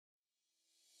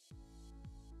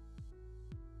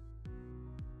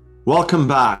Welcome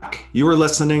back. You are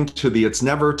listening to the It's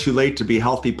Never Too Late to Be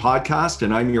Healthy podcast,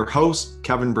 and I'm your host,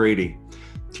 Kevin Brady.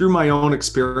 Through my own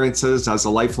experiences as a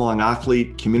lifelong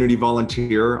athlete, community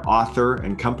volunteer, author,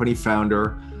 and company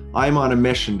founder, I am on a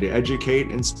mission to educate,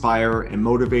 inspire, and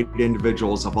motivate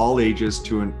individuals of all ages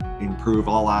to improve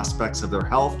all aspects of their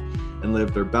health and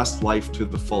live their best life to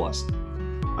the fullest.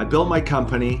 I built my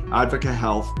company, Advocate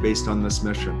Health, based on this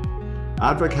mission.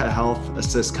 Advocate Health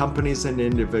assists companies and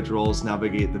individuals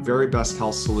navigate the very best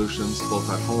health solutions both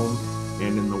at home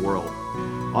and in the world.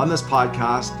 On this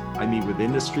podcast, I meet with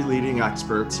industry-leading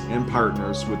experts and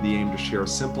partners with the aim to share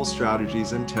simple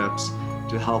strategies and tips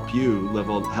to help you live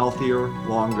a healthier,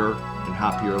 longer, and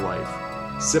happier life.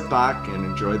 Sit back and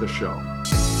enjoy the show.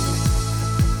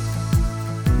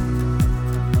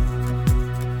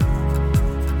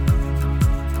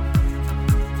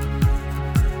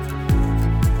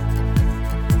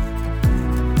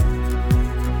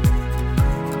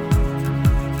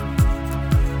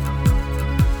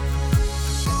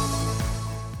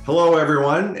 Hello,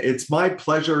 everyone. It's my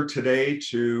pleasure today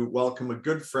to welcome a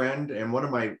good friend and one of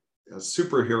my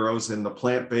superheroes in the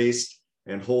plant-based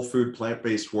and whole food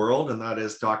plant-based world, and that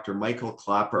is Dr. Michael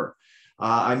Klaper.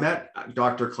 I met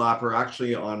Dr. Klaper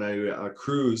actually on a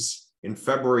cruise in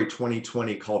February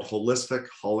 2020 called Holistic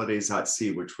Holidays at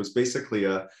Sea, which was basically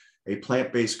a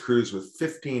plant-based cruise with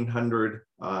 1,500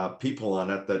 people on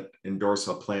it that endorse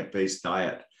a plant-based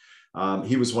diet.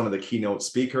 He was one of the keynote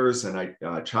speakers, and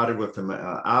I chatted with him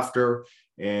after,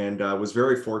 and was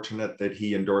very fortunate that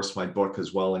he endorsed my book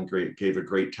as well and gave a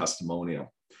great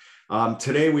testimonial.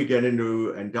 Today we get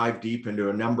into and dive deep into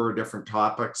a number of different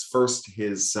topics. First,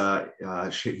 he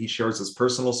shares his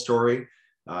personal story.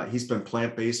 He's been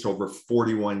plant-based over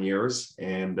 41 years,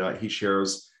 and he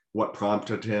shares what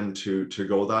prompted him to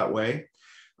go that way.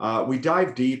 We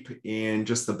dive deep in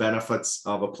just the benefits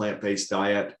of a plant-based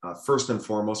diet, first and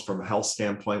foremost from a health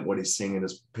standpoint, what he's seeing in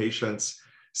his patients.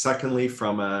 Secondly,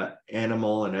 from an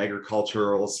animal and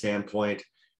agricultural standpoint.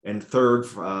 And third,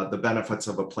 the benefits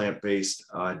of a plant-based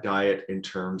diet in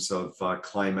terms of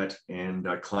climate and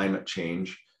climate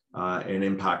change and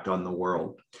impact on the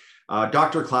world.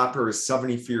 Dr. Klaper is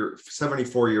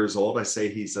 74 years old. I say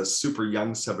he's a super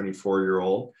young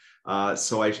 74-year-old.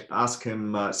 So I ask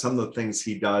him some of the things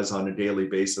he does on a daily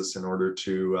basis in order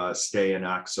to stay and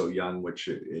act so young, which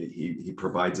he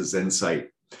provides his insight.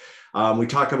 We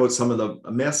talk about some of the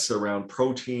myths around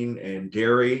protein and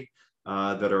dairy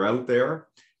that are out there,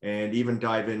 and even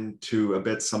dive into a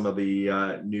bit some of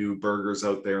the new burgers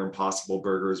out there, Impossible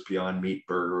Burgers, Beyond Meat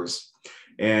burgers.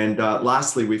 And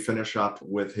lastly, we finish up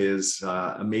with his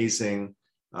amazing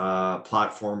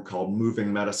platform called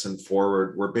Moving Medicine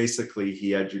Forward, where basically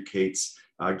he educates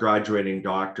graduating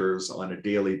doctors on a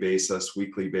daily basis,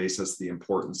 weekly basis, the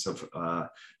importance of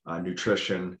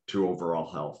nutrition to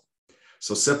overall health.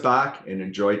 So sit back and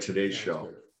enjoy today's show.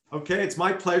 Okay, it's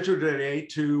my pleasure today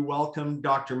to welcome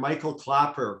Dr. Michael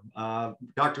Klaper.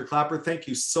 Dr. Klaper, thank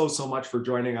you so much for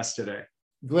joining us today.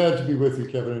 Glad to be with you,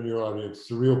 Kevin, and your audience.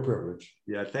 It's a real privilege.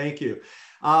 Yeah, thank you.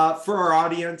 For our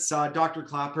audience, Dr.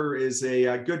 Klaper is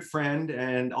a good friend,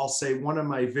 and I'll say one of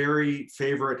my very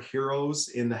favorite heroes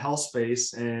in the health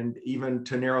space, and even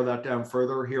to narrow that down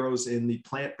further, heroes in the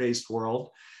plant-based world.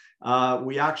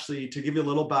 We actually, to give you a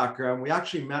little background, we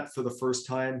actually met for the first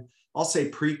time, I'll say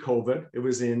pre-COVID. It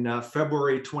was in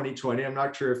February 2020. I'm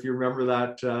not sure if you remember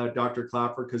that, Dr.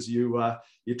 Klaper, because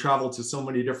you traveled to so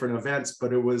many different events,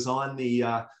 but it was on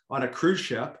a cruise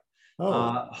ship,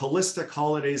 Holistic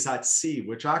Holidays at Sea,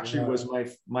 which actually was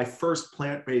my first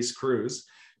plant-based cruise.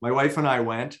 My wife and I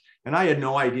went, and I had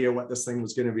no idea what this thing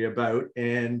was going to be about.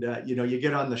 And you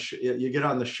get on the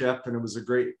ship, and it was a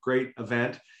great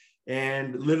event.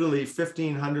 And literally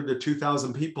 1,500 to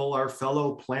 2,000 people are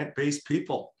fellow plant-based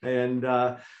people. And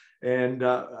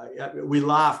we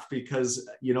laughed because,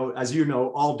 as you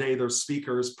know, all day there's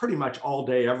speakers pretty much all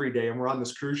day, every day. And we're on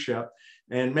this cruise ship.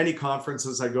 And many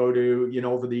conferences I go to,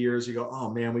 over the years, you go, oh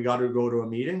man, we got to go to a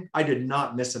meeting. I did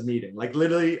not miss a meeting. Like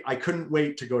literally, I couldn't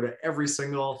wait to go to every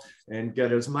single and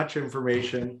get as much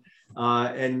information.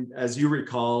 And as you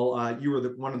recall, you were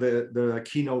one of the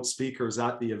keynote speakers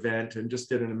at the event and just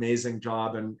did an amazing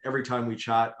job. And every time we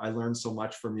chat, I learned so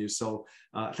much from you. So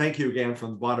thank you again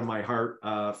from the bottom of my heart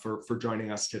for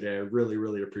joining us today. I really,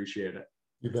 really appreciate it.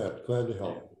 You bet. Glad to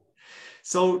help.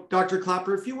 So Dr.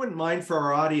 Klaper, if you wouldn't mind for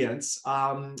our audience,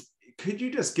 could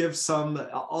you just give some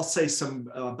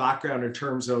background in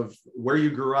terms of where you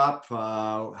grew up,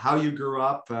 how you grew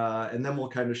up, and then we'll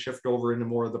kind of shift over into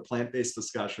more of the plant-based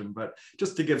discussion. But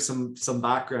just to give some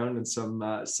background and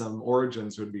some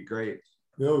origins would be great.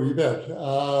 No, you bet.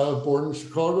 Born in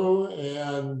Chicago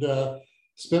and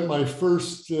Spent my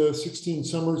first 16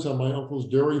 summers on my uncle's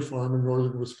dairy farm in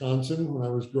northern Wisconsin when I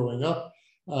was growing up.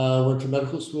 Went to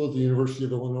medical school at the University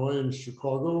of Illinois in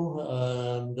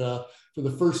Chicago. And for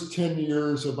the first 10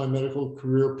 years of my medical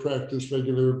career, practiced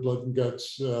regular blood and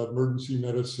guts, emergency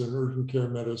medicine, urgent care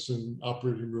medicine,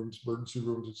 operating rooms, emergency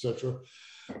rooms, etc.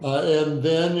 And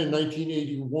then in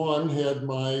 1981, had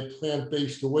my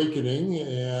plant-based awakening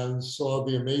and saw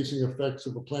the amazing effects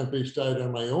of a plant-based diet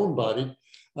on my own body.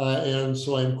 And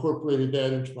so I incorporated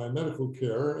that into my medical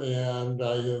care, and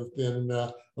I have been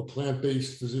a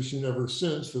plant-based physician ever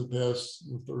since for the past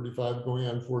 35, going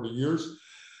on 40 years.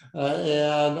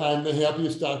 And I'm the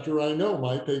happiest doctor I know.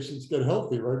 My patients get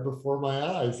healthy right before my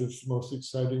eyes. It's the most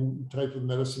exciting type of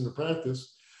medicine to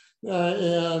practice.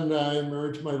 And I'm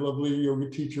married to my lovely yoga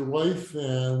teacher wife,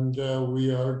 and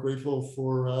we are grateful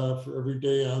for every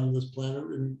day on this planet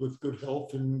and with good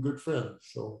health and good friends.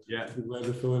 So Yeah, I'm glad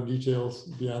to fill in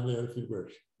details beyond that if you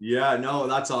wish. yeah, no,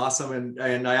 that's awesome.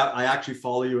 And I actually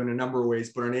follow you in a number of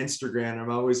ways, but on Instagram,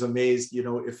 I'm always amazed, you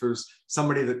know, if there's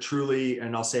somebody that truly,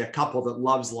 and I'll say a couple that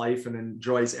loves life and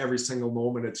enjoys every single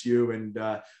moment, it's you. And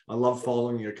I love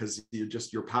following you because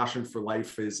your passion for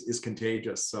life is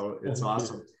contagious. So it's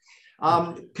awesome.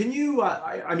 Can you,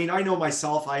 I mean, I know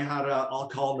myself, I had I'll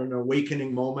call it an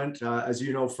awakening moment, as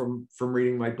you know, from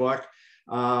reading my book.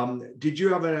 Did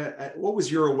you have what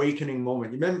was your awakening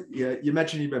moment? You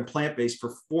mentioned you've been plant-based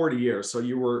for 40 years. So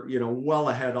you were, you know, well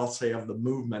ahead, I'll say, of the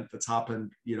movement that's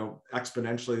happened, you know,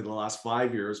 exponentially in the last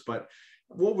 5 years. But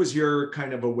what was your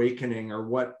kind of awakening, or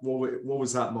what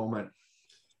was that moment?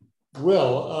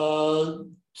 Well,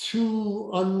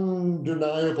 two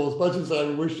undeniable, as much as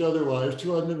I wish otherwise,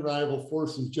 two undeniable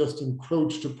forces just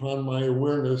encroached upon my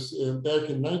awareness. And back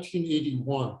in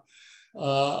 1981,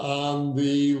 on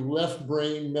the left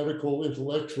brain medical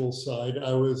intellectual side,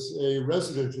 I was a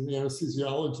resident in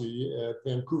anesthesiology at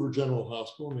Vancouver General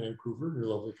Hospital in Vancouver, in your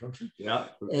lovely country. Yeah.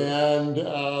 And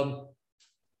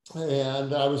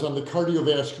I was on the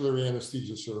cardiovascular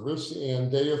anesthesia service, and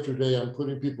day after day, I'm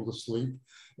putting people to sleep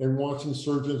and watching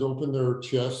surgeons open their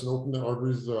chests and open the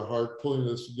arteries of their heart, pulling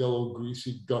this yellow,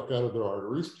 greasy gunk out of their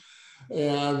arteries.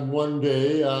 And one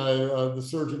day, the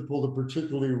surgeon pulled a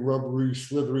particularly rubbery,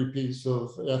 slithery piece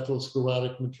of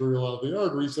atherosclerotic material out of the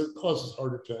arteries that causes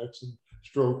heart attacks and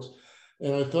strokes.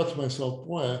 And I thought to myself,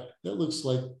 boy, that looks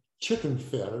like chicken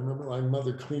fat. I remember my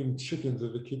mother cleaning chickens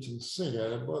at the kitchen sink.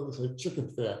 I thought it looks like chicken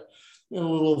fat. And a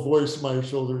little voice on my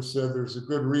shoulder said, there's a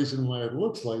good reason why it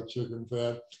looks like chicken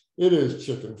fat. It is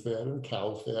chicken fat and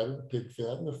cow fat and pig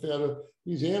fat and the fat of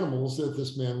these animals that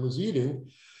this man was eating.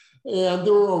 And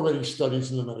there were already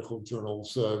studies in the medical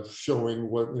journals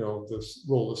showing what, you know, this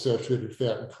role of saturated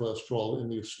fat and cholesterol in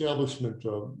the establishment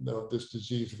of this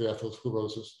disease of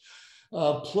atherosclerosis.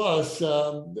 Plus,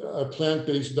 a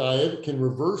plant-based diet can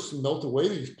reverse and melt away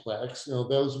these plaques. You know,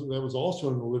 that was also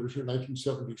in the literature in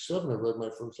 1977. I read my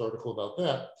first article about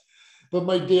that. But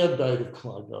my dad died of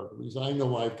clogged arteries. I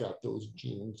know I've got those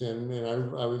genes. And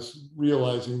I was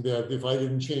realizing that if I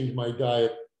didn't change my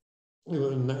diet,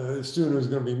 soon it was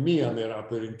going to be me on that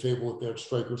operating table with that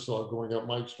striker saw going up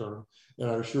my sternum.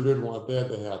 And I sure didn't want that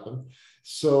to happen.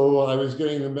 So I was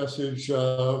getting the message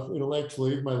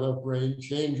intellectually, my left brain,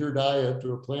 change your diet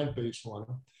to a plant-based one.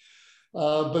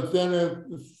 But then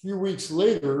a few weeks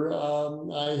later,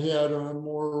 I had a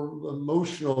more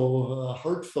emotional,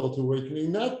 heartfelt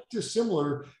awakening, not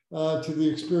dissimilar to the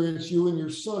experience you and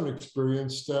your son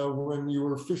experienced when you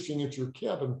were fishing at your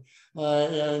cabin.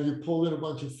 And you pulled in a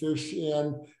bunch of fish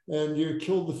and you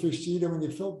killed the fish to eat them, and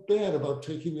you felt bad about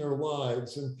taking their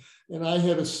lives. And I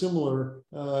had a similar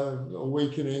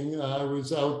awakening. I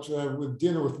was out with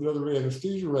dinner with another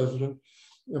anesthesia resident,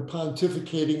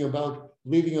 pontificating about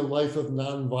leading a life of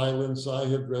nonviolence. I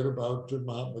had read about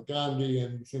Mahatma Gandhi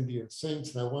and Indian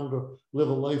saints, and I wanted to live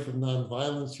a life of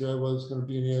nonviolence. Here I was going to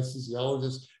be an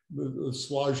anesthesiologist,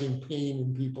 assuaging pain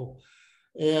in people.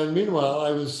 And meanwhile,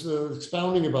 I was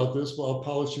expounding about this while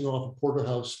polishing off a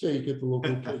porterhouse steak at the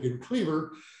local pig in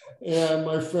Cleaver. And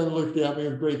my friend looked at me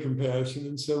with great compassion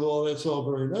and said, well, that's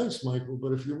all very nice, Michael,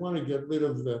 but if you want to get rid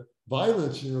of the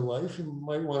violence in your life, you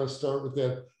might want to start with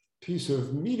that piece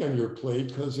of meat on your plate,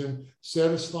 because in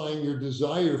satisfying your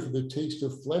desire for the taste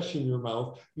of flesh in your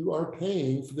mouth, you are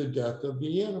paying for the death of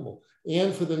the animal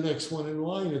and for the next one in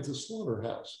line at the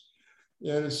slaughterhouse.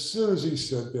 And as soon as he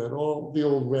said that, all the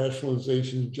old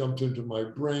rationalizations jumped into my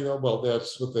brain. Oh, well,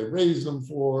 that's what they raised them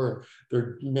for.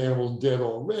 Their animal's dead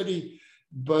already.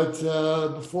 But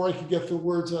before I could get the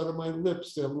words out of my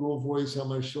lips, that little voice on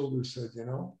my shoulder said, you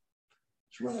know,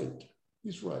 he's right.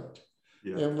 He's right.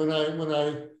 Yeah. And when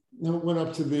I went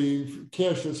up to the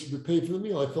cash register to pay for the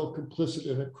meal. I felt complicit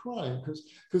in a crime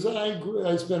because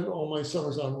I spent all my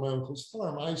summers on my uncle's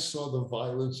farm. I saw the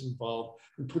violence involved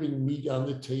in putting meat on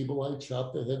the table. I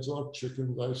chopped the heads off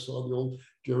chickens. I saw the old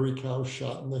dairy cow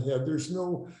shot in the head. There's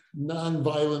no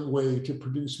non-violent way to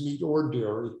produce meat or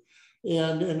dairy.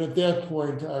 And at that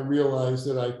point, I realized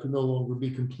that I could no longer be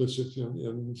complicit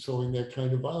in showing that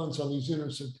kind of violence on these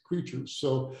innocent creatures.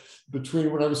 So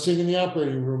between what I was seeing in the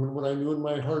operating room and what I knew in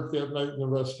my heart that night in the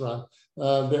restaurant,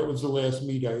 that was the last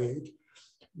meat I ate.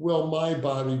 Well, my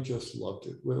body just loved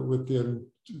it. Within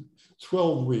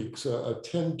 12 weeks, a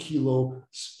 10-kilo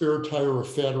spare tire of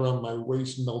fat around my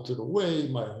waist melted away.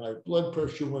 My high blood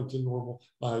pressure went to normal.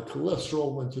 My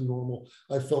cholesterol went to normal.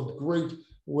 I felt great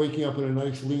waking up in a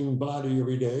nice lean body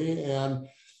every day. And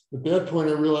at that point,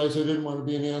 I realized I didn't want to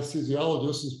be an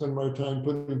anesthesiologist and spend my time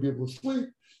putting people to sleep.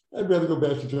 I'd rather go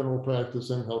back to general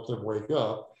practice and help them wake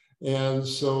up. And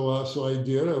so I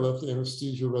did. I left the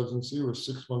anesthesia residency. There were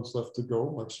 6 months left to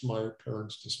go, much to my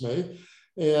parents' dismay,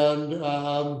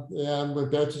 and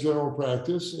went back to general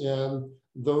practice. And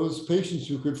those patients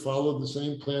who could follow the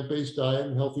same plant-based diet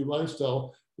and healthy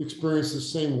lifestyle experienced the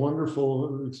same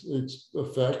wonderful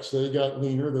effects. They got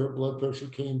leaner, their blood pressure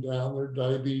came down, their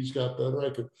diabetes got better.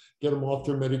 I could get them off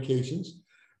their medications.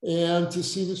 And to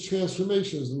see this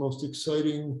transformation is the most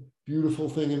exciting, beautiful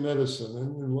thing in medicine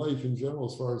and in life in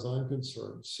general, as far as I'm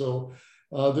concerned. So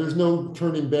there's no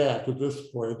turning back at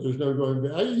this point. There's no going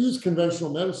back. I use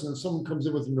conventional medicine. If someone comes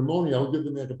in with pneumonia, I'll give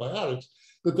them antibiotics.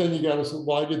 But then you got to say,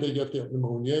 why did they get that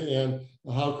pneumonia? And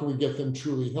how can we get them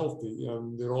truly healthy?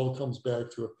 And it all comes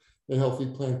back to a healthy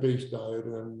plant-based diet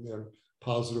and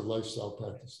positive lifestyle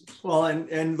practices. Well,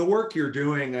 and the work you're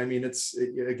doing, I mean,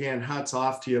 again, hats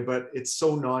off to you, but it's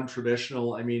so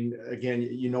non-traditional. I mean, again,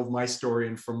 you know my story,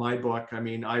 and from my book, I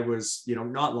mean, I was,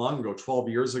 not long ago, 12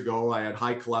 years ago, I had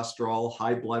high cholesterol,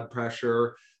 high blood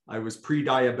pressure. I was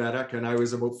pre-diabetic, and I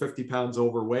was about 50 pounds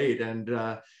overweight.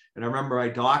 And I remember my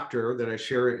doctor that I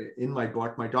share in my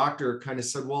book, my doctor kind of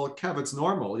said, well, Kev, it's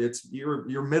normal.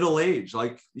 You're middle age.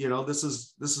 Like, this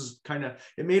is kind of,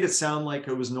 it made it sound like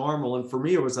it was normal. And for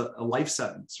me, it was a life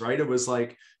sentence, right? It was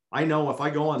like, I know if I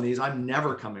go on these, I'm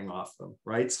never coming off them,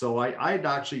 right? So I'd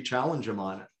actually challenge him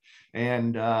on it.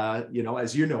 And,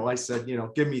 as you know, I said,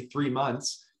 give me 3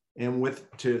 months. And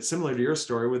similar to your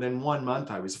story, within 1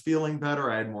 month, I was feeling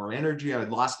better. I had more energy. I had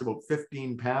lost about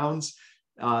 15 pounds.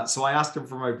 So I asked him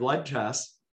for my blood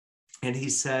test, and he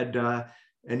said,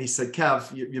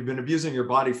 Kev, you've been abusing your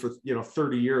body for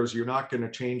 30 years. You're not going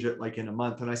to change it like in a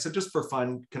month. And I said, just for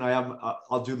fun, can I have?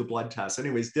 I'll do the blood test.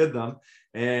 Anyways, did them,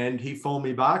 and he phoned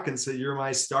me back and said, you're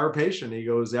my star patient. He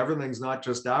goes, everything's not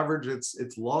just average; it's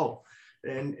low,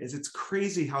 and it's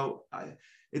crazy how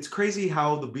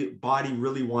the body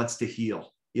really wants to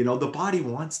heal. The body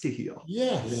wants to heal.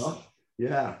 Yes.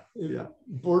 Yeah. It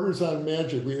borders on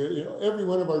magic. Every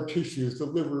one of our tissues, the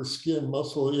liver, skin,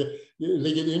 muscle,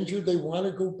 they get injured, they want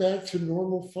to go back to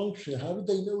normal function. How did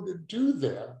they know to do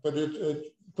that? But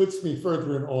it puts me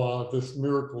further in awe of this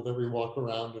miracle that we walk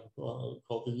around in,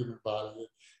 called the human body.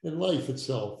 And life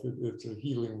itself, it's a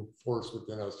healing force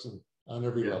within us and on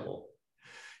every level.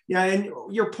 Yeah, and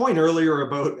your point earlier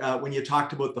about when you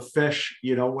talked about the fish,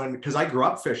 because I grew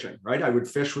up fishing, right? I would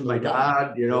fish with my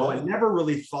dad, and never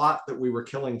really thought that we were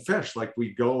killing fish. Like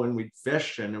we'd go and we'd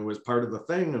fish, and it was part of the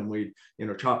thing, and we'd,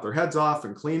 chop their heads off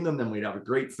and clean them. Then we'd have a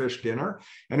great fish dinner.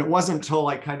 And it wasn't until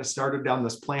I kind of started down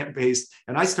this plant-based,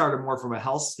 and I started more from a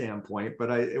health standpoint, but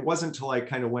it wasn't until I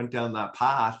kind of went down that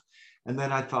path. And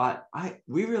then I thought, and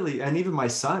even my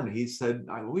son, he said,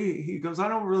 he goes, I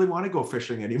don't really want to go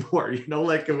fishing anymore.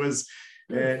 Like it was,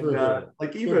 and I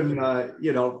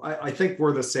think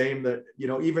we're the same that,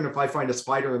 even if I find a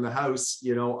spider in the house,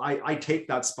 I take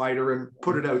that spider and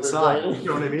put it outside. You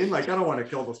know what I mean? Like, I don't want to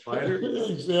kill the spider.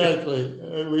 Exactly.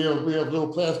 And we have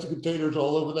little plastic containers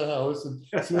all over the house. And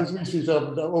as soon as we see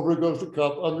something, over goes the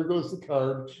cup, under goes the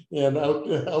card, and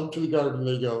out to the garden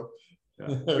they go.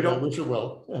 Yeah. We don't wish it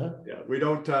well. Yeah, we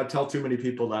don't tell too many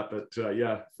people that, but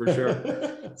yeah, for sure.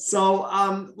 So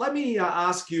let me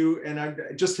ask you, and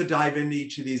just to dive into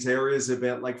each of these areas a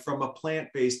bit, like from a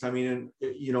plant-based, I mean,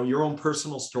 your own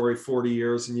personal story, 40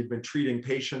 years, and you've been treating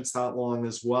patients that long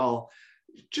as well.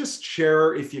 Just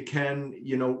share, if you can,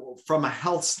 from a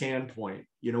health standpoint,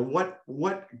 what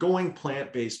going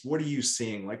plant-based, what are you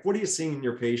seeing? Like, what are you seeing in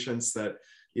your patients that,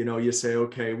 you say,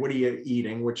 okay, what are you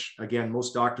eating? Which again,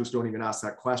 most doctors don't even ask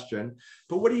that question,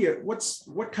 but what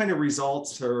kind of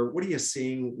results, or what are you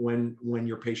seeing when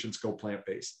your patients go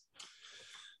plant-based?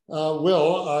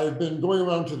 Well, I've been going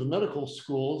around to the medical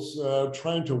schools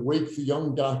trying to wake the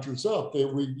young doctors up.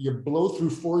 You blow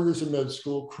through 4 years of med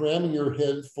school, cramming your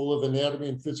head full of anatomy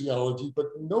and physiology, but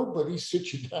nobody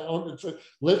sits you down and says,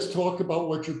 let's talk about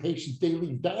what your patient's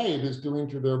daily diet is doing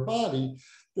to their body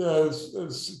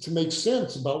to make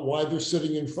sense about why they're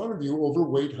sitting in front of you,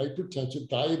 overweight, hypertensive,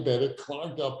 diabetic,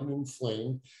 clogged up and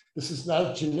inflamed. This is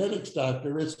not genetics,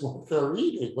 doctor. It's what they're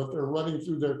eating, what they're running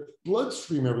through their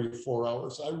bloodstream every 4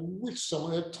 hours. I wish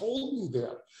someone had told me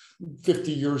that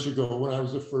 50 years ago when I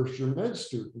was a first-year med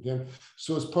student. And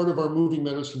so as part of our Moving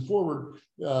Medicine Forward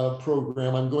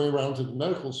program, I'm going around to the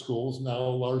medical schools now,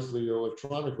 largely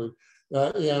electronically,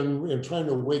 and trying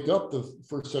to wake up the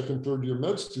first, second, third-year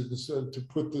med students to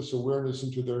put this awareness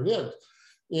into their heads.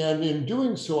 And in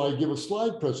doing so, I give a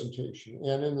slide presentation.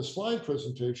 And in the slide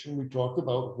presentation, we talk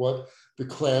about what the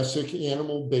classic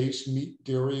animal-based meat,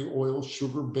 dairy, oil,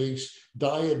 sugar-based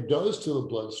diet does to the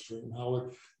bloodstream, how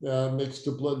it makes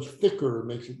the blood thicker,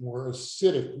 makes it more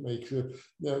acidic, makes it,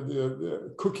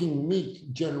 the cooking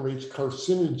meat generates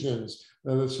carcinogens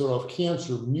that sort of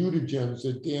cancer, mutagens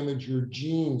that damage your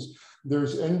genes.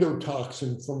 There's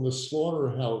endotoxin from the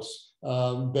slaughterhouse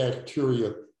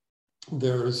bacteria.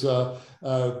 There's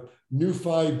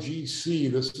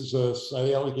New5GC. This is a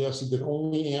sialic acid that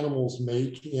only animals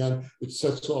make, and it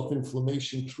sets off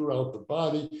inflammation throughout the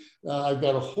body. I've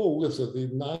got a whole list of the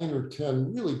 9 or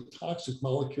 10 really toxic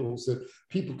molecules that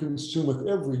people consume with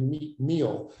every meat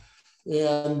meal.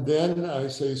 And then I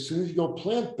say, as soon as you go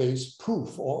plant-based,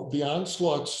 poof, all the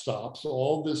onslaught stops,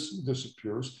 all this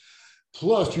disappears.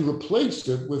 Plus, you replace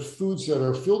it with foods that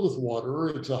are filled with water.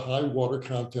 It's a high water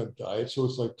content diet. So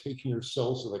it's like taking your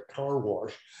cells to the car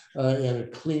wash, and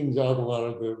it cleans out a lot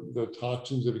of the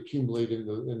toxins that accumulate in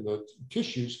the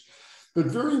tissues. But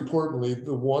very importantly,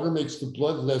 the water makes the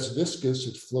blood less viscous.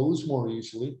 It flows more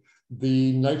easily.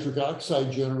 The nitric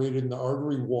oxide generated in the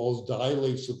artery walls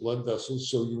dilates the blood vessels.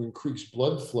 So you increase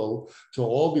blood flow to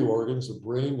all the organs, the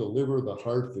brain, the liver, the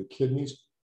heart, the kidneys.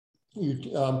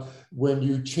 When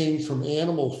you change from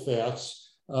animal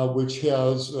fats, which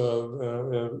has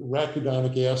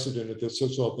arachidonic acid in it that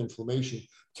sets off inflammation,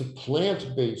 to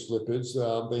plant-based lipids,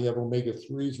 they have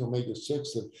omega-3s and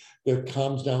omega-6 that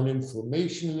calms down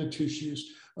inflammation in the tissues.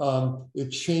 It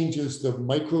changes the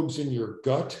microbes in your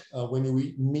gut. When you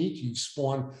eat meat, you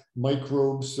spawn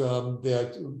microbes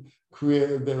that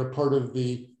are part of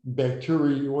the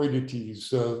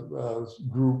Bacteroidetes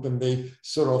group, and they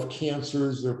set off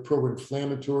cancers. They're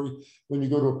pro-inflammatory. When you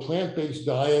go to a plant-based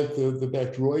diet, the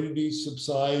Bacteroidetes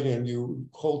subside, and you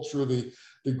culture the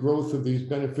growth of these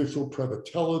beneficial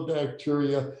Prevotella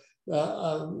bacteria.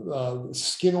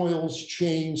 Skin oils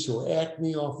change, so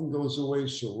acne often goes away,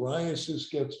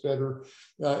 psoriasis gets better,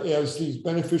 as these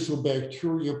beneficial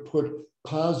bacteria put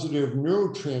positive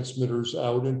neurotransmitters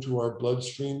out into our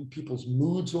bloodstream. People's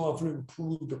moods often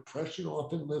improve, depression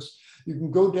often less. You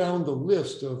can go down the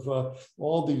list of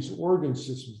all these organ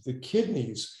systems. The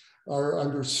kidneys are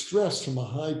under stress from a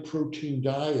high protein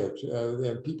diet,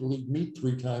 and people eat meat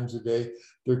 3 times a day.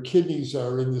 Their kidneys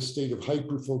are in the state of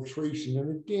hyperfiltration, and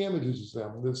it damages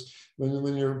them.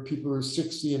 When people are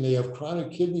 60 and they have chronic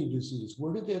kidney disease,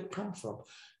 where did that come from?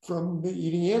 From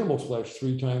eating animal flesh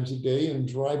 3 times a day and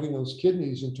driving those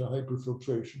kidneys into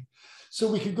hyperfiltration. So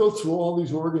we could go through all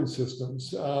these organ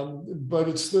systems, but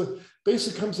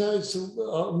basically comes out, it's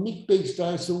a meat-based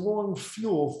diet. It's a long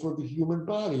fuel for the human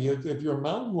body. If you're a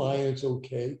mountain lion, it's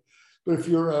okay. But if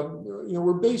you're,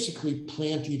 we're basically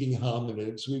plant-eating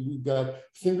hominids. We've got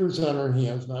fingers on our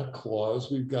hands, not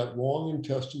claws. We've got long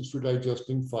intestines for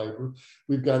digesting fiber.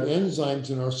 We've got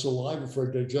enzymes in our saliva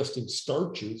for digesting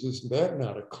starches. Isn't that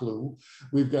not a clue?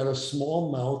 We've got a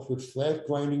small mouth with flat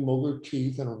grinding molar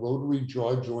teeth and a rotary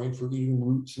jaw joint for eating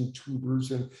roots and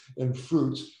tubers and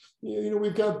fruits.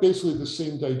 We've got basically the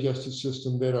same digestive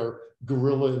system that our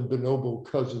gorilla and bonobo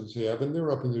cousins have, and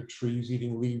they're up in the trees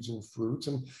eating leaves and fruits.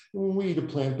 And when we eat a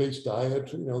plant-based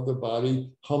diet, the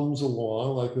body hums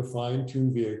along like a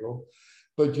fine-tuned vehicle.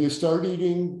 But you start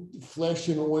eating flesh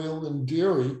and oil and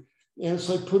dairy, and it's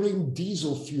like putting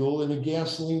diesel fuel in a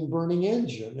gasoline burning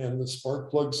engine, and the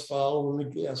spark plugs foul and the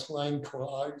gas line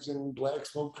clogs and black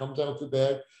smoke comes out the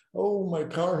back. Oh, my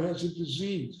car has a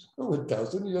disease. No, it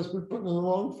doesn't. You just put in the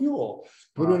wrong fuel.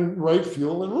 Put in the right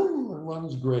fuel and it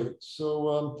runs great.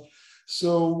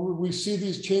 So we see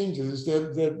these changes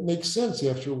that make sense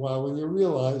after a while when you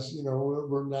realize,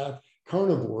 we're not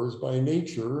carnivores by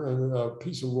nature, and a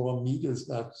piece of raw meat is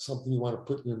not something you want to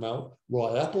put in your mouth.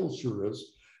 Raw apple sure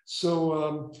is.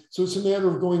 So it's a matter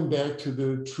of going back to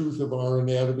the truth of our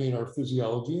anatomy and our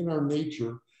physiology and our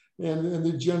nature, and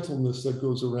the gentleness that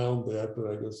goes around that,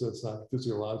 but I guess that's not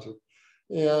physiologic.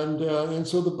 And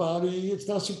so the body, it's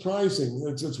not surprising.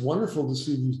 It's wonderful to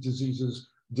see these diseases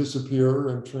disappear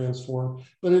and transform,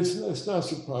 but it's not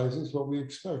surprising. It's what we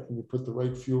expect when you put the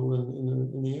right fuel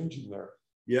in the engine there.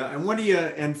 Yeah, and what do you,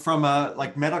 and from a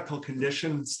like medical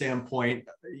condition standpoint,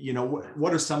 you know,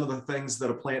 what are some of the things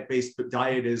that a plant-based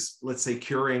diet is, let's say,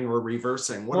 curing or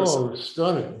reversing? What are some?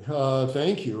 Stunning.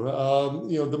 Thank you.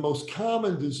 You know, the most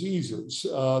common diseases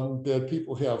that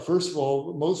people have, first of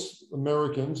all, most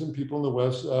Americans and people in the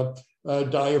West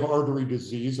die of artery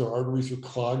disease. Our arteries are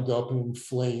clogged up and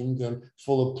inflamed and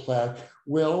full of plaque.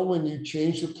 Well, when you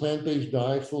change the plant-based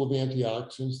diet full of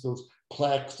antioxidants, those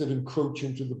plaques that encroach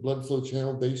into the blood flow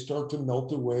channel, they start to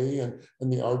melt away, and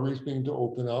the arteries begin to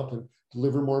open up and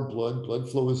deliver more blood. Blood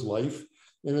flow is life.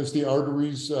 And as the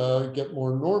arteries get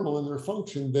more normal in their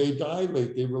function, they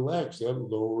dilate, they relax, that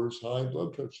lowers high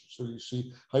blood pressure. So you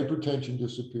see hypertension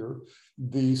disappear.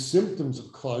 The symptoms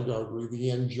of clogged artery,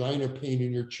 the angina pain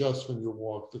in your chest when you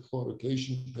walk, the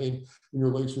claudication pain in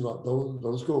your legs,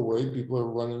 those go away. People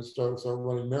are running, start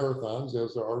running marathons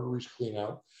as their arteries clean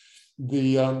out.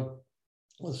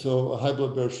 So high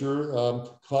blood pressure,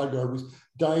 clogged arteries,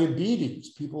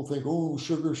 diabetes. People think, oh,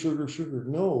 sugar, sugar, sugar.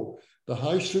 No, the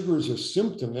high sugar is a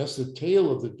symptom. That's the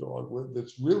tail of the dog.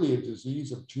 That's really a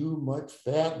disease of too much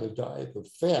fat in the diet. The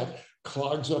fat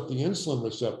clogs up the insulin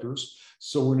receptors.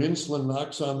 So when insulin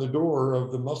knocks on the door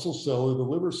of the muscle cell or the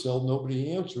liver cell,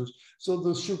 nobody answers. So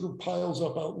the sugar piles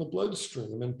up out in the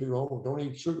bloodstream, and people, oh, don't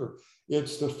eat sugar.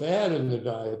 It's the fat in the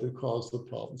diet that causes the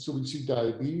problem. So we see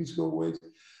diabetes go away.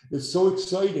 It's so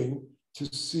exciting to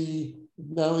see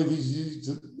not only these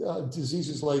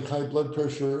diseases like high blood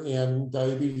pressure and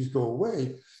diabetes go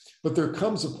away, but there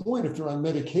comes a point if they're on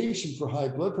medication for high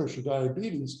blood pressure,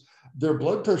 diabetes, their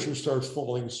blood pressure starts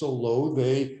falling so low,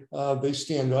 they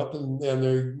stand up and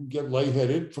they get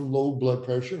lightheaded from low blood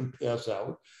pressure and pass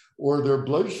out. Or their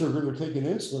blood sugar, they're taking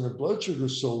insulin, their blood sugar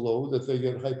is so low that they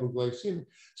get hypoglycemia.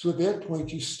 So at that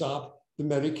point, you stop the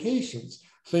medications.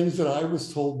 Things that I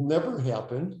was told never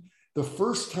happened. The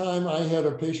first time I had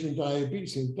a patient with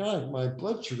diabetes saying, Doc, my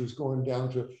blood sugar is going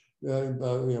down to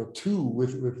 2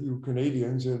 with you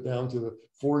Canadians, down to the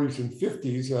 40s and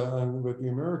 50s with the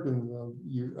American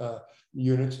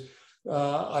units.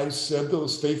 I said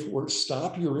those fateful words,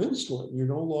 stop your insulin. You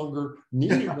no longer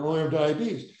need it, no longer have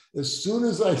diabetes. As soon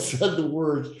as I said the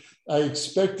words, I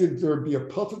expected there would be a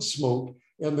puff of smoke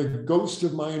and the ghost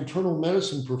of my internal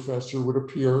medicine professor would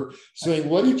appear saying,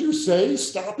 what did you say?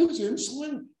 Stop his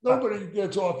insulin? Nobody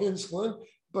gets off insulin.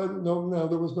 But no,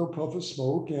 there was no puff of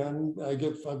smoke. And I've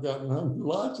gotten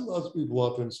lots and lots of people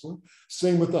off insulin.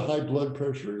 Same with the high blood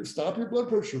pressure. Stop your blood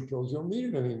pressure pills. You don't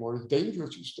need it anymore. It's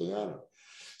dangerous. You stay on it.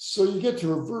 So you get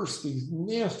to reverse these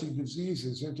nasty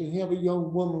diseases, and to have a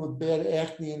young woman with bad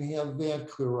acne and have that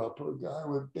clear up, or a guy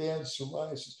with bad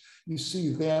psoriasis, you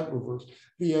see that reversed.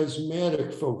 The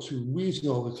asthmatic folks who wheezing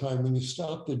all the time, when you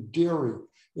stop the dairy,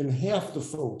 and half the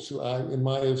folks, who in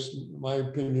my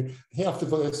opinion, half the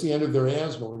folks, that's the end of their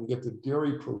asthma when you get the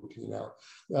dairy protein out.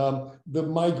 The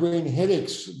migraine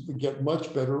headaches get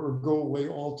much better or go away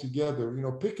altogether. You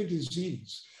know, pick a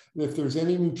disease. If there's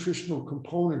any nutritional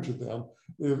component to them,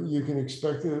 you can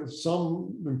expect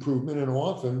some improvement and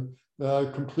often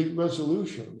complete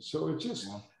resolution. So it's just,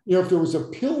 you know, if there was a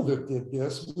pill that did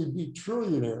this, we'd be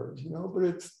trillionaires, you know, but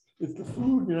it's the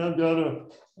food, you know.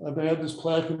 I've had this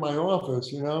plaque in my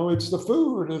office, you know, it's the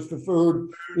food. It's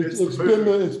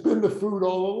been the food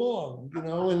all along, you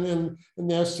know, and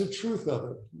that's the truth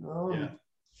of it, you know. Yeah.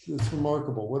 It's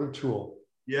remarkable. What a tool.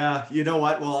 Yeah, you know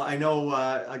what? Well, I know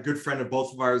a good friend of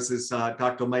both of ours is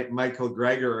Dr. Michael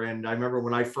Greger. And I remember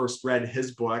when I first read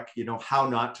his book, you know, How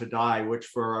Not to Die, which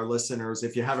for our listeners,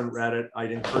 if you haven't read it,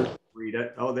 I'd encourage you to read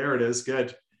it. Oh, there it is.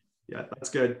 Good. Yeah, that's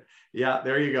good. Yeah,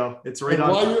 there you go. It's right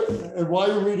on. While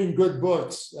you're reading good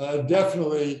books,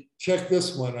 definitely check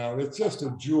this one out. It's just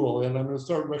a jewel. And I'm going to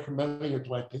start recommending it to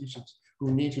my patients who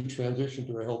need to transition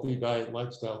to a healthy diet and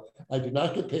lifestyle. I did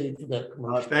not get paid for that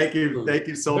commercial. Thank you. Thank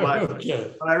you so much.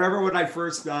 Okay. But I remember when I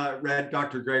first read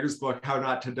Dr. Greger's book, How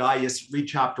Not to Die, you read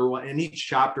chapter 1, and each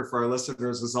chapter for our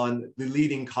listeners is on the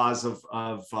leading cause of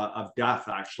death,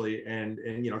 actually. And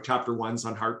you know, chapter 1's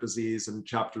on heart disease, and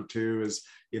chapter 2 is,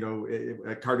 you know,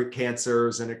 cardiac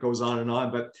cancers, and it goes on and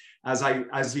on. But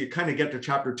as you kind of get to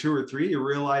chapter 2 or 3, you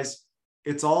realize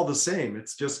it's all the same.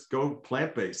 It's just go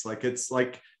plant-based. Like, it's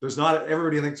like, there's not,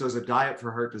 everybody thinks there's a diet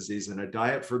for heart disease and a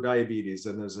diet for diabetes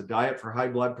and there's a diet for high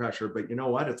blood pressure, but you know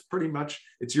what? It's pretty much,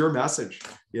 it's your message.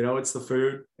 You know, it's the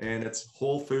food, and it's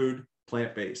whole food,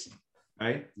 plant-based,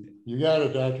 right? You got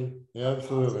it, Doctor. Yeah,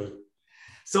 absolutely.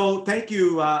 So thank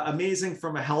you. Amazing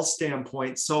from a health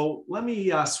standpoint. So let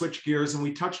me switch gears, and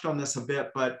we touched on this a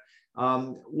bit, but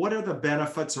what are the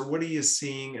benefits, or what are you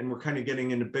seeing? And we're kind of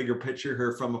getting into bigger picture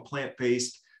here from a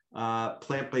plant-based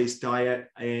diet,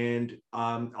 and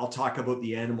I'll talk about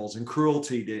the animals and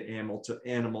cruelty to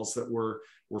animals that we're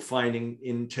finding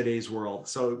in today's world.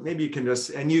 So maybe you can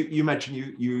just, and you mentioned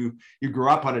you grew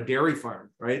up on a dairy farm,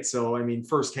 right? So I mean,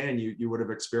 firsthand, you would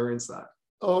have experienced that.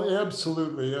 Oh,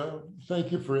 absolutely.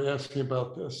 Thank you for asking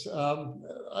about this.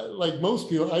 Like most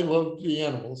people, I love the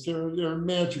animals. They're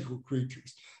magical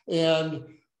creatures. And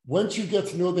once you get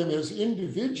to know them as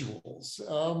individuals,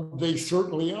 they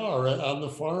certainly are. On the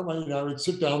farm, I would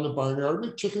sit down in the barnyard,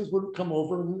 and the chickens would come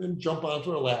over and jump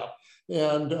onto our lap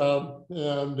and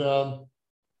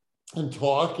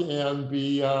talk and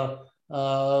be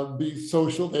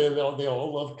social. They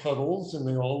all love cuddles, and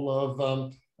they all love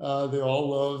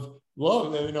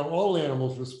love. You know, all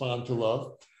animals respond to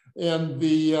love, and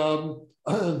the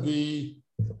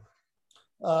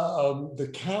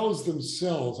cows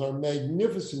themselves are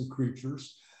magnificent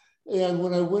creatures. And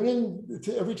when I went in,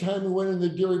 every time we went in the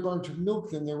dairy barn to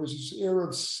milk them, there was this air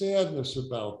of sadness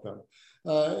about them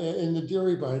in the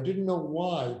dairy barn. I didn't know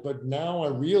why, but now I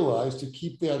realize to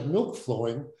keep that milk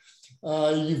flowing,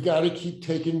 you've got to keep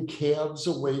taking calves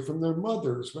away from their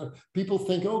mothers. People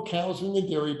think, oh, cows are in the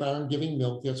dairy barn giving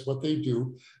milk. That's what they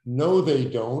do. No, they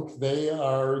don't. They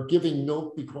are giving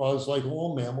milk because, like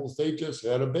all mammals, they just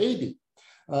had a baby.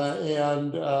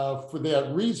 And for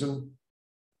that reason,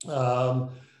 you've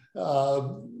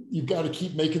got to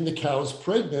keep making the cows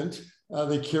pregnant.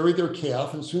 They carry their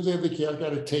calf, and as soon as they have the calf,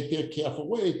 got to take that calf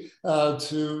away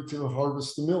to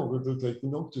harvest the milk, or to take the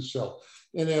milk to sell.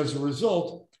 And as a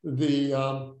result, I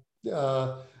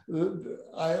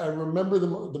remember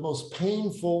the most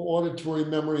painful auditory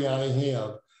memory I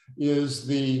have is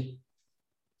the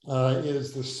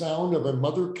sound of a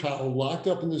mother cow locked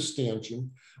up in the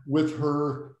stanchion with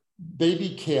her baby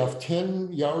calf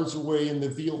 10 yards away in the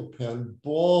veal pen,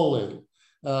 bawling.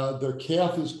 The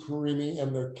calf is screaming,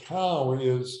 and the cow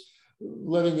is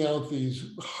letting out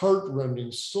these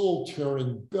heart-rending,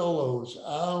 soul-tearing bellows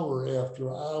hour after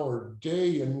hour,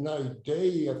 day and night,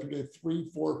 day after day, 3,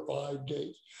 4, 5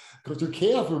 days. Because her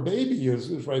calf, her baby is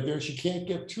right there. She can't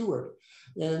get to it.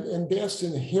 And that's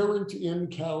inherent in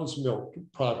cow's milk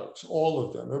products, all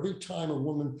of them. Every time a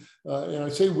woman, and I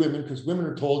say women because women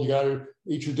are told you got to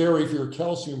eat your dairy for your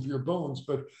calcium, for your bones.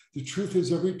 But the truth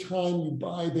is, every time you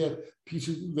buy that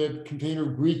that container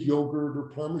of Greek yogurt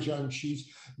or Parmesan cheese,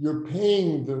 you're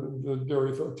paying the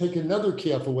dairy for. Take another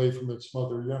calf away from its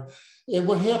mother. Yeah. And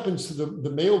what happens to the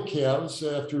male calves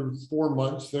after 4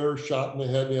 months? They're shot in the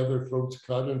head, they have their throats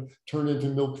cut and turn into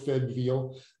milk-fed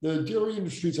veal. The dairy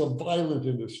industry is a violent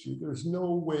industry. There's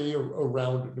no way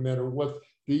around it, no matter what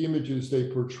the images they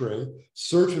portray.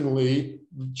 Certainly,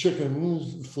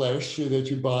 chicken flesh that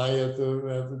you buy at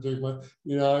the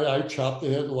I chop the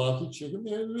head off the chicken.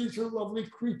 These are lovely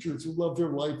creatures who love their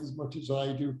life as much as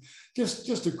I do.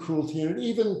 Just a cruelty, and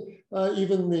even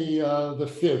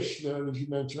the fish that you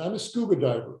mentioned. I'm a scuba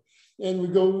diver. And we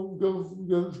go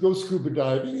scuba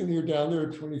diving, and you're down there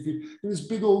at 20 feet, and this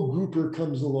big old grouper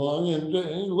comes along and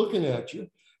looking at you.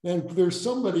 And there's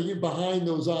somebody behind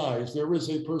those eyes. There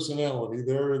is a personality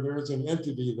there. There is an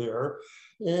entity there.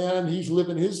 And he's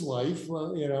living his life.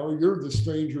 You're the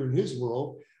stranger in his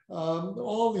world.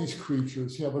 All these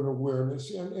creatures have an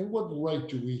awareness. And what right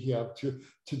do we have to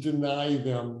deny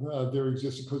them their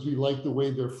existence because we like the way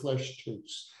their flesh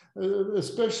tastes?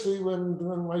 Especially when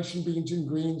rice and beans and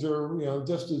greens are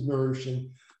just as nourishing.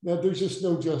 Now, there's just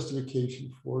no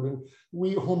justification for it. And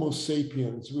we Homo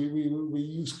sapiens, we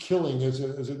use killing as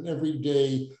an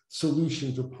everyday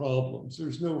solution to problems.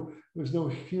 There's no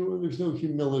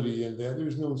humility in that.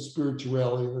 There's no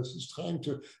spirituality in this. It's time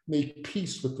to make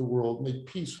peace with the world, make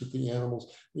peace with the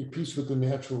animals, make peace with the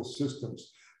natural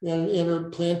systems. And a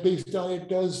plant-based diet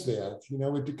does that.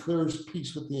 It declares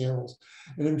peace with the animals.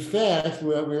 And in fact, we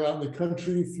were out in the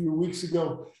country a few weeks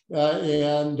ago,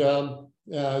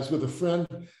 I was with a friend,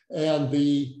 and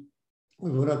we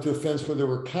went up to a fence where there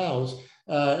were cows,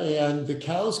 and the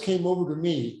cows came over to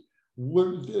me,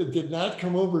 did not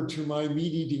come over to my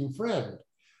meat-eating friend.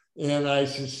 And I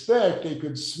suspect they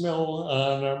could smell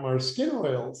on our skin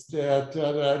oils that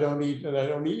I don't eat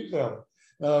them.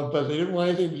 But they didn't want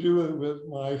anything to do with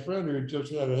my friend who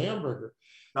just had a hamburger.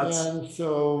 And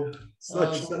so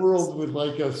the world would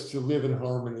like us to live in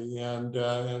harmony, and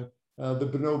the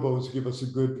bonobos give us a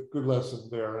good lesson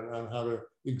there on how to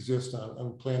exist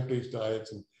on plant-based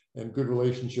diets and and good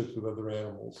relationships with other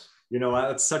animals. You know,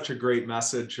 that's such a great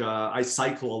message. I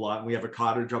cycle a lot, and we have a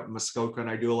cottage up in Muskoka, and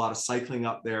I do a lot of cycling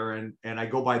up there. And I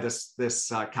go by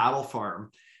this cattle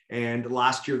farm. And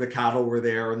last year the cattle were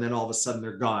there, and then all of a sudden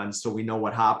they're gone. So we know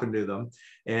what happened to them.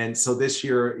 And so this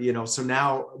year, you know, so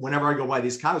now whenever I go by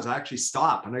these cows, I actually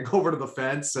stop and I go over to the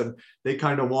fence, and they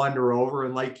kind of wander over.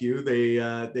 And like you,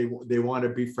 they want to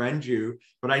befriend you.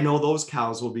 But I know those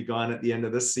cows will be gone at the end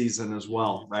of this season as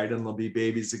well, right? And they'll be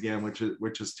babies again,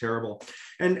 which is terrible.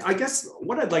 And I guess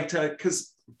what I'd like to,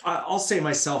 because I'll say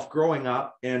myself, growing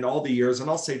up and all the years, and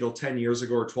I'll say till 10 years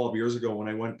ago or 12 years ago when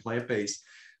I went plant-based,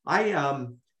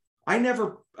 I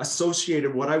never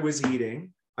associated what I was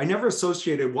eating. I never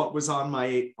associated what was on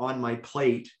my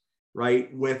plate,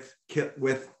 right, with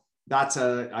that's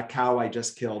a cow I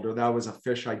just killed, or that was a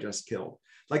fish I just killed.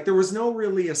 Like, there was no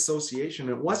really association.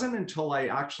 It wasn't until I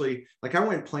actually, like, I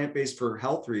went plant-based for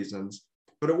health reasons,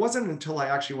 but it wasn't until I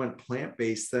actually went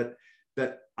plant-based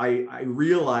that I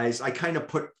realized I kind of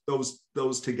put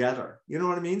those together. You know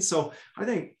what I mean? So I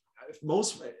think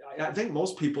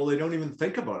most people, they don't even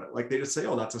think about it. Like, they just say,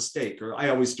 oh, that's a steak. Or I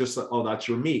always just say, oh, that's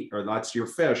your meat, or that's your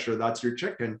fish, or that's your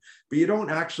chicken. But you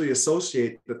don't actually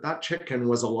associate that chicken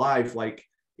was alive, like,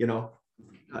 you know,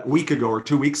 a week ago or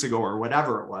 2 weeks ago or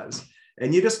whatever it was.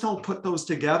 And you just don't put those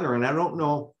together. And I don't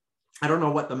know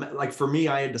what like, for me,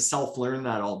 I had to self-learn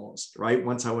that almost, right,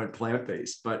 once I went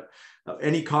plant-based. But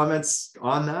any comments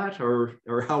on that, or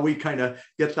how we kind of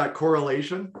get that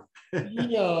correlation?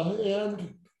 Yeah,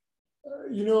 and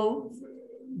you know,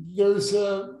 there's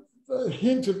a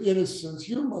hint of innocence.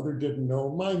 Your mother didn't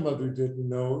know, my mother didn't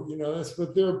know. You know, that's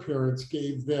what their parents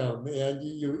gave them. And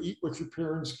you eat what your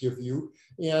parents give you.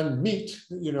 And meat,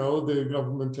 you know, the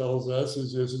government tells us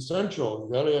is essential.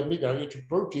 You gotta have meat, gotta get your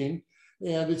protein.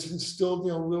 And it's instilled,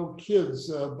 you know, little kids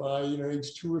by, you know,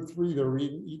 age 2 or 3, they're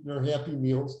eating their Happy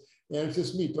Meals. And it's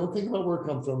just meat. Don't think about where it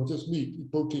comes from. It's just meat,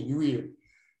 protein, you eat it.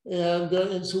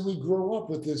 And so we grow up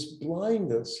with this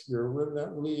blindness here. We're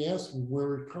not really asking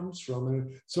where it comes from.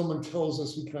 And if someone tells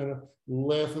us, we kind of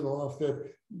laugh it off,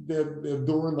 that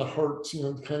door in the heart, you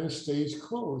know, kind of stays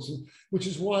closed. And, which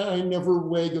is why I never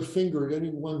wag a finger at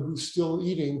anyone who's still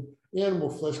eating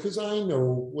animal flesh, because I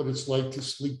know what it's like to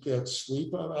sleep that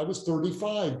sleep. I was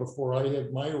 35 before I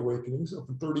had my awakening. So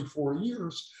for 34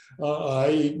 years, I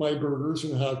ate my burgers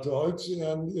and hot dogs.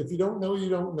 And if you don't know, you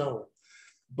don't know.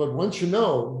 But once you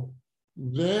know,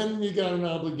 then you got an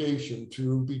obligation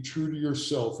to be true to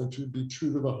yourself and to be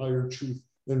true to the higher truth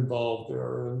involved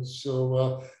there. And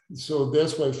so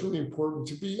that's why it's really important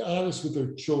to be honest with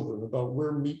their children about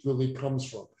where meat really comes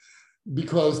from,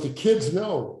 because the kids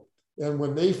know. And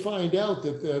when they find out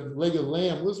that that leg of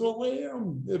lamb was a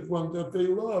lamb, one that they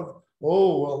love,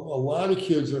 oh, well, a lot of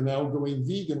kids are now going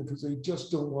vegan because they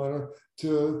just don't want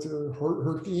to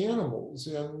hurt the animals.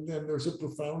 And there's a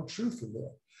profound truth in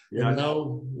that. Yeah. And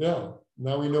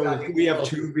now we know. I think we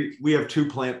have two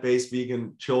plant-based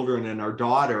vegan children, and our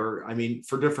daughter, I mean,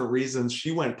 for different reasons,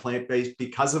 she went plant-based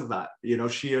because of that. You know,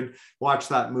 she had watched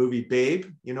that movie Babe,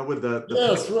 you know, with the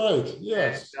yes, right,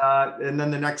 yes. And then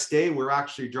the next day, we're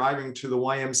actually driving to the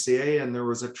YMCA, and there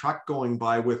was a truck going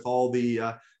by with all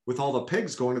the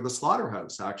pigs going to the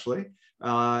slaughterhouse, actually.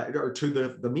 Or to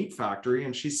the meat factory,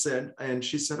 and she said,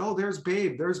 oh, there's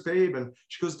Babe, and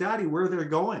she goes, Daddy, where are they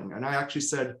going? And I actually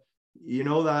said, you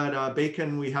know, that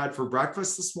bacon we had for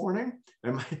breakfast this morning?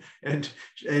 And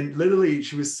literally,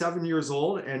 she was 7 years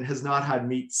old and has not had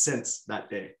meat since that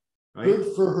day. Right?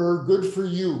 Good for her. Good for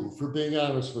you for being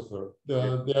honest with her.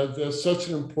 That's such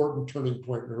an important turning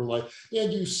point in her life,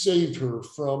 and you saved her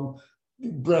from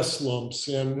breast lumps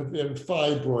and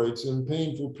fibroids and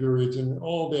painful periods and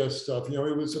all that stuff. You know,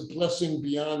 it was a blessing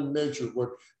beyond measure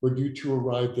what you two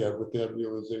arrived at with that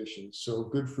realization. So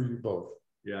good for you both.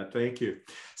 Yeah, thank you.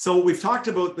 So we've talked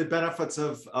about the benefits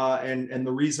of and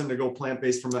the reason to go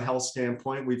plant-based from a health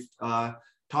standpoint. We've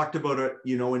talked about it,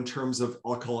 you know, in terms of,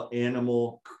 I'll call it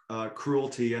animal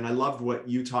cruelty. And I loved what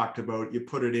you talked about. You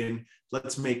put it in,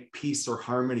 let's make peace or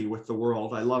harmony with the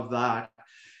world. I love that.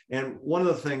 And one of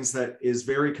the things that is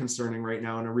very concerning right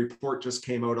now, and a report just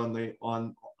came out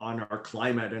on our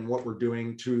climate and what we're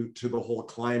doing to the whole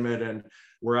climate, and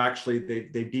we're actually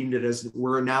they deemed it as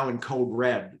we're now in code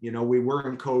red. You know, we were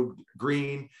in code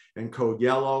green and code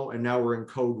yellow, and now we're in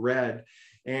code red.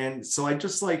 And so I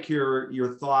just like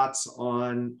your thoughts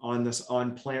on this,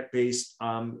 on plant-based,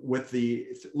 with the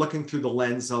looking through the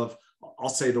lens of, I'll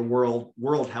say, the world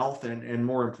health and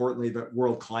more importantly the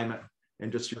world climate.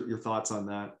 and just your thoughts on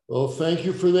that. Well, thank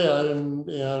you for that.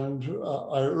 And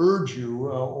I urge you,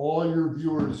 all your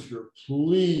viewers here,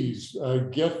 please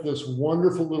get this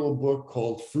wonderful little book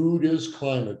called Food is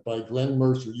Climate by Glenn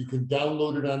Mercer. You can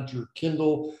download it onto your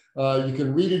Kindle. You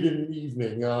can read it in an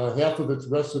evening. Half of its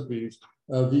recipes,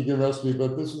 vegan recipe,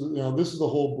 but this is the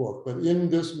whole book. But in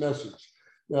this message,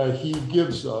 he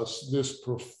gives us this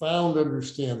profound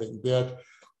understanding that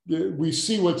we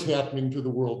see what's happening to the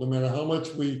world, no matter how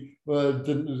much the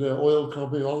oil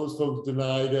company, all those folks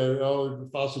denied,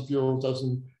 fossil fuels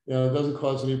doesn't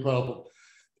cause any problem.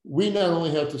 We not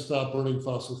only have to stop burning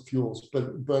fossil fuels,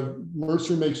 but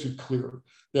Mercer makes it clear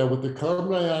that with the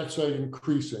carbon dioxide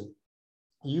increasing,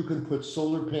 you can put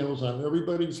solar panels on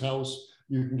everybody's house.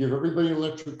 You can give everybody an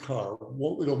electric car.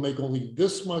 It'll make only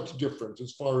this much difference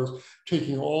as far as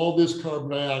taking all this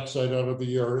carbon dioxide out of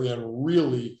the air and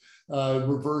really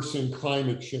reversing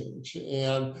climate change.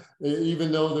 And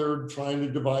even though they're trying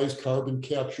to devise carbon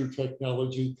capture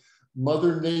technology,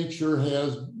 Mother Nature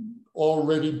has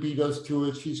already beat us to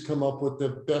it. She's come up with the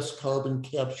best carbon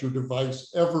capture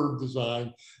device ever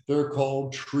designed. They're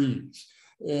called trees.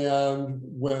 And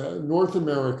when North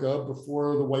America,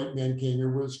 before the white man came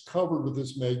here, was covered with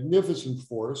this magnificent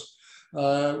forest,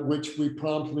 which we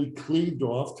promptly cleaved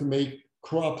off to make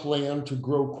cropland to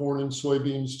grow corn and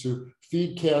soybeans to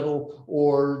feed cattle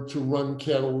or to run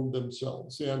cattle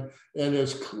themselves. And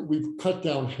as we've cut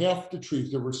down half the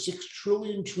trees, there were 6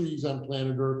 trillion trees on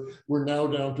planet Earth. We're now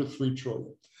down to 3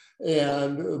 trillion.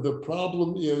 And the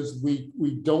problem is we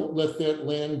don't let that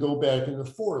land go back in the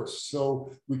forest.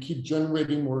 So we keep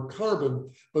generating more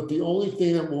carbon, but the only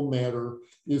thing that will matter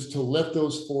is to let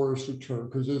those forests return,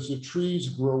 because as the trees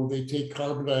grow, they take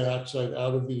carbon dioxide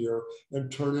out of the air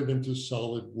and turn it into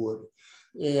solid wood.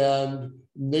 And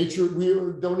nature, we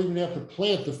don't even have to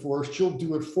plant the forest, she'll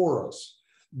do it for us.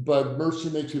 But Mercer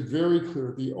makes it very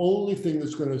clear, the only thing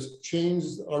that's going to change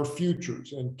our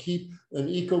futures and keep an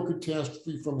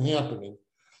eco-catastrophe from happening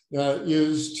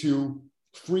is to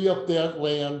free up that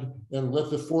land and let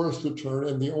the forest return.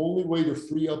 And the only way to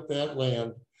free up that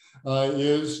land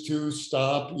is to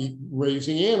stop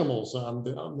raising animals on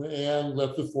them and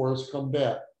let the forest come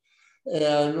back.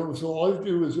 And so all you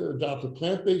do is adopt a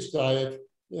plant-based diet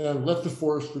and let the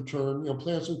forest return,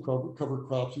 plant some cover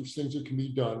crops, these things that can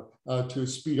be done to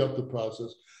speed up the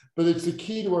process. But it's the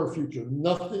key to our future.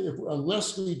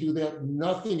 Unless we do that,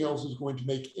 nothing else is going to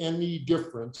make any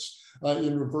difference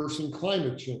in reversing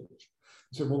climate change.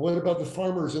 You said, well, what about the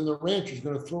farmers and the ranchers?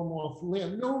 Going to throw them off the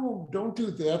land? No, don't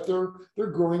do that. They're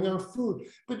growing our food.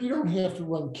 But you don't have to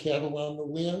run cattle on the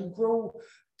land.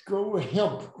 Grow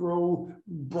hemp, grow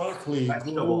broccoli,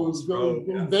 grow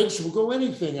vegetable, grow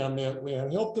anything on that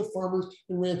land. Help the farmers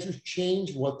and ranchers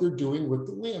change what they're doing with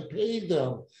the land. Pay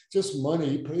them just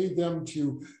money, pay them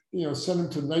to, send them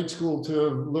to night school to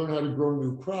learn how to grow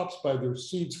new crops, buy their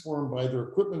seeds for them, buy their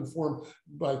equipment for them,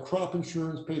 buy crop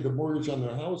insurance, pay the mortgage on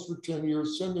their house for 10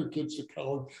 years, send their kids to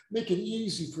college, make it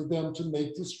easy for them to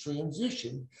make this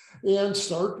transition and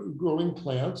start growing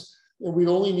plants. And we'd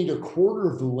only need 1/4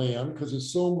 of the land because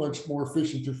it's so much more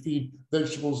efficient to feed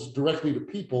vegetables directly to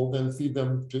people than feed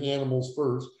them to animals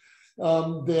first. We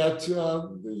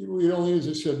only, as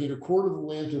I said, need 1/4 of the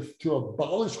land to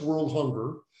abolish world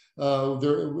hunger.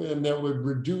 And that would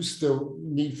reduce the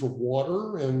need for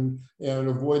water and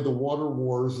avoid the water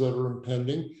wars that are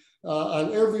impending.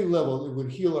 On every level, it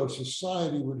would heal our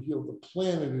society, it would heal the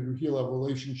planet, it would heal our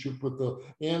relationship with the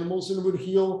animals, and it would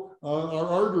heal our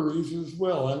arteries as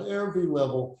well. On every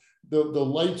level, the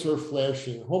lights are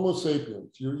flashing. Homo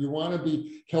sapiens, you want to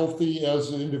be healthy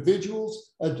as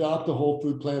individuals, adopt a whole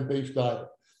food plant-based diet.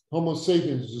 Homo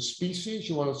sapiens is a species,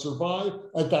 you want to survive,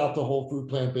 adopt a whole food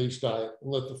plant-based diet and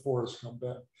let the forest come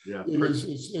back. Yeah,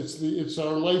 it's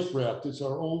our life raft, it's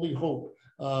our only hope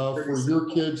for your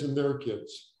kids and their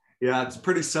kids. Yeah, it's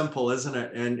pretty simple, isn't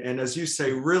it? And as you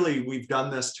say, really, we've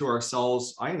done this to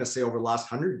ourselves, I'm going to say over the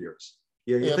last 100 years.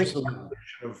 You think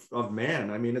of man.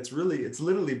 I mean, it's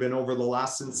literally been over the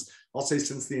last, since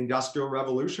the Industrial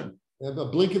Revolution. And a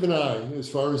blink of an eye, as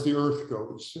far as the earth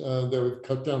goes, they've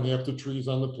cut down half the trees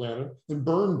on the planet and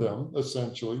burned them,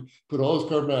 essentially, put all this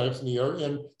carbon dioxide in the air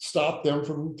and stopped them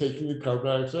from taking the carbon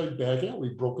dioxide back out.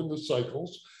 We've broken the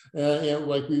cycles. And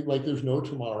like there's no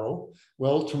tomorrow.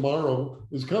 Well, tomorrow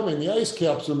is coming. The ice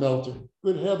caps are melting.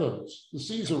 Good heavens, the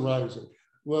seas are rising.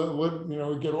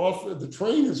 Well, get off. The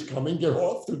train is coming. Get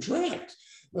off the tracks.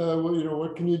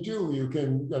 What can you do? You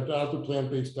can adopt a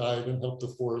plant-based diet and help the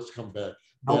forest come back.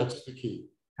 That's the key.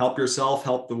 Help yourself,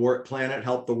 help the planet,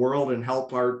 help the world, and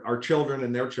help our children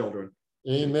and their children.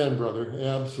 Amen, brother.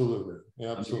 Absolutely.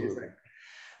 Absolutely.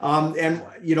 And,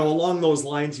 you know, along those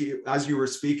lines, as you were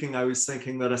speaking, I was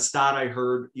thinking that a stat I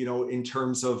heard, you know, in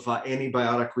terms of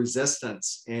antibiotic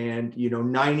resistance, and, you know,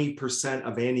 90%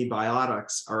 of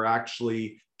antibiotics are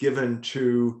actually given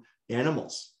to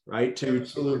animals, right? To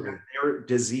their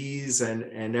disease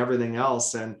and everything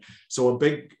else. And so a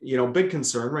big, you know, big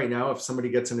concern right now, if somebody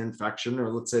gets an infection, or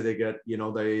let's say they get, you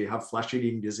know, they have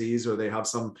flesh-eating disease, or they have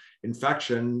some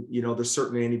infection, you know, there's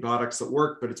certain antibiotics that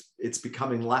work, but it's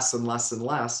becoming less and less and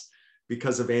less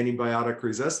because of antibiotic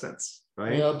resistance,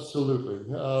 right? Absolutely.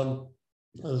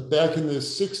 Back in the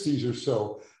 60s or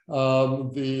so,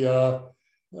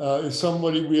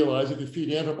 somebody realized if you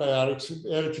feed antibiotics,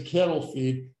 add it to cattle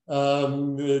feed,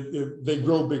 they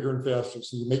grow bigger and faster,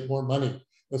 so you make more money.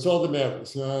 That's all that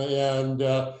matters.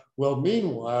 Well,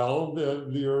 meanwhile,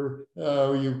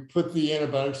 you put the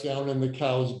antibiotics down in the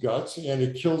cow's guts, and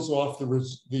it kills off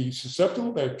the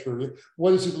susceptible bacteria.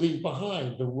 What does it leave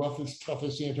behind? The roughest,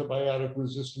 toughest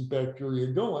antibiotic-resistant bacteria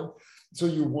going. So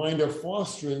you wind up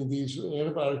fostering these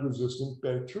antibiotic-resistant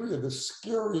bacteria, the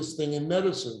scariest thing in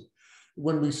medicine.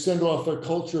 When we send off a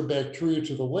culture of bacteria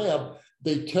to the lab,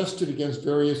 they test it against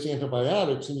various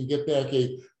antibiotics, and you get back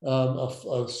a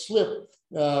slip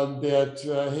that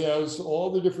has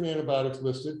all the different antibiotics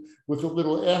listed, with a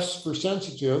little S for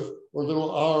sensitive or a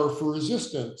little R for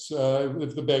resistance,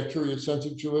 if the bacteria is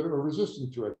sensitive to it or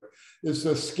resistant to it. It's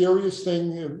the scariest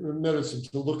thing in medicine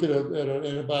to look at an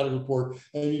antibiotic report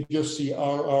and you just see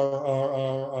R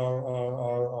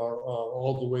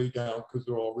all the way down because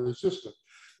they're all resistant.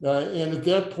 And at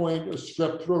that point, a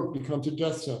strep throat becomes a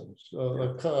death sentence.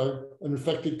 An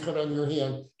infected cut on your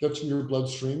hand gets in your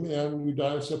bloodstream, and you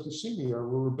die of septicemia.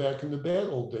 We're back in the bad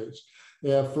old days.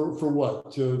 For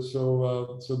what?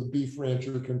 So the beef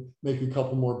rancher can make a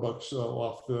couple more bucks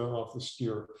off the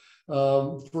steer.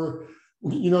 For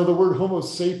the word Homo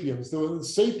sapiens, the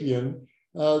sapien.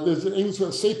 There's an English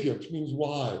word, sapient means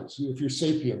wise. If you're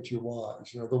sapient, you're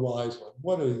wise. The wise one.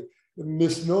 What a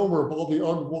misnomer of all the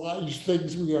unwise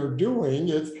things we are doing.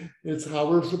 It's how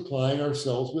we're supplying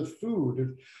ourselves with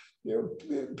food.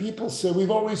 People say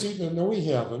we've always eaten, and no, we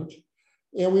haven't.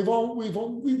 And we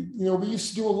used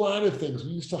to do a lot of things.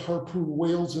 We used to harpoon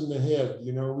whales in the head.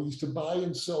 We used to buy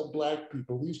and sell black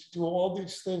people. We used to do all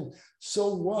these things.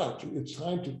 So what? It's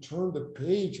time to turn the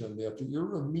page on that. The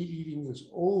era of meat eating is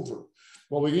over.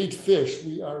 While we eat fish,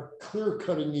 we are clear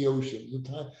cutting the ocean.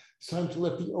 It's time to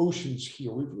let the oceans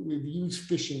heal. We've used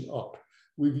fishing up.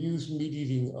 We've used meat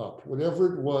eating up.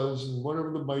 Whatever it was, and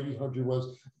whatever the mighty hunter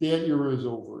was, that era is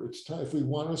over. It's time, if we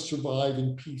want to survive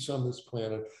in peace on this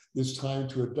planet, it's time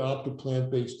to adopt a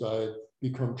plant-based diet,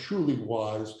 become truly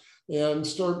wise, and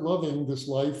start loving this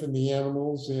life and the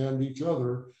animals and each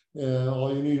other. And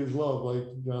all you need is love, like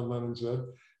John Lennon said.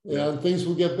 And things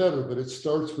will get better, but it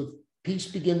starts with peace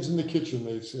begins in the kitchen,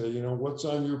 they say. What's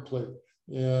on your plate?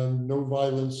 And no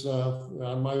violence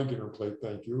on my dinner plate,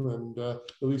 thank you. And at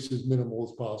least as minimal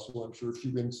as possible. I'm sure a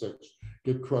few insects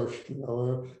get crushed,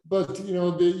 But,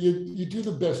 you do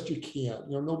the best you can.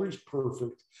 Nobody's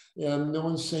perfect. And no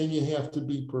one's saying you have to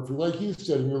be perfect. Like you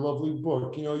said in your lovely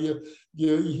book,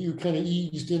 you kind of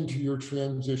eased into your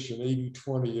transition,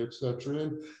 80-20, et cetera.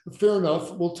 And fair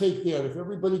enough, we'll take that. If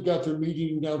everybody got their meat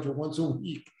eating down to once a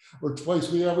week or twice,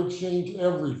 that would change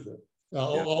everything.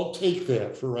 I'll take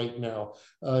that for right now.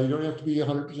 You don't have to be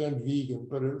 100% vegan,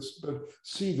 but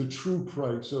see the true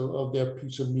price of that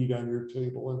piece of meat on your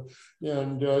table.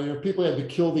 And people had to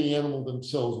kill the animal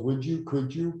themselves. Would you?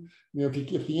 Could you?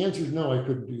 If the answer is no, I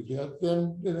couldn't do that,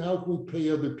 then how can we pay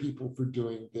other people for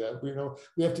doing that?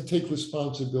 We have to take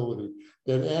responsibility.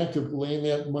 That act of laying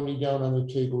that money down on the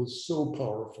table is so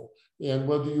powerful. And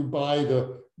whether you buy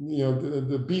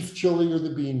the beef chili or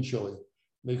the bean chili,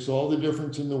 makes all the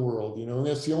difference in the world, and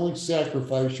that's the only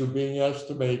sacrifice you're being asked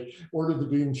to make. Order the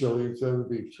bean chili instead of the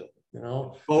beef chili,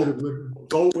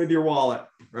 Vote with your wallet,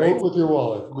 right? Vote with your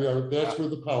wallet. That's where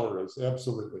the power is,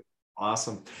 absolutely.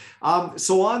 Awesome.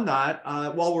 So on that,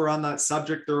 while we're on that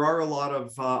subject, there are a lot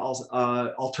of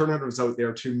alternatives out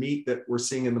there to meat that we're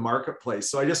seeing in the marketplace.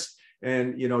 So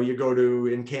you go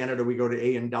in Canada, we go to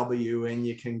A&W, and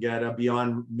you can get a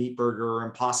Beyond Meat burger or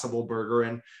Impossible burger.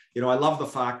 And, I love the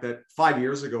fact that 5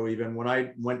 years ago, even when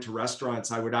I went to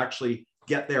restaurants, I would actually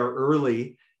get there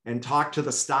early and talk to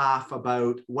the staff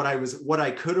about what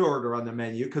I could order on the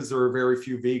menu, because there are very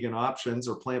few vegan options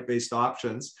or plant-based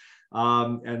options.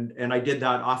 And I did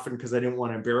that often because I didn't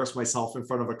want to embarrass myself in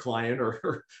front of a client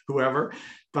or whoever.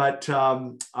 But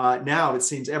now it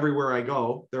seems everywhere I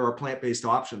go, there are plant-based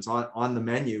options on the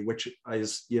menu, which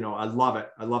is, I love it.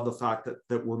 I love the fact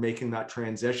that we're making that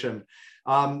transition.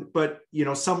 But,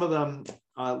 some of them,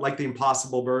 like the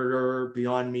Impossible Burger,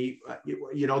 Beyond Meat,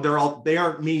 they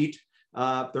aren't meat.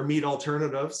 They're meat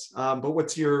alternatives. But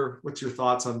what's your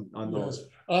thoughts on those?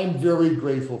 I'm very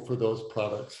grateful for those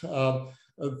products.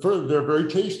 They're very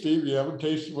tasty. If you haven't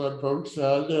tasted one, folks,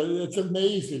 it's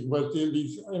amazing what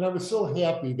these. And I was so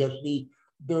happy that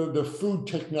the food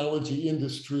technology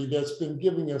industry that's been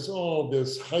giving us all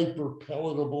this hyper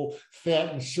palatable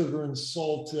fat and sugar and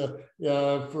salt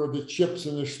for the chips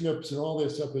and the schnips and all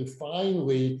this stuff, they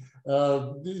finally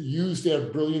used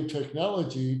that brilliant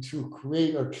technology to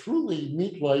create a truly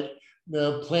meat-like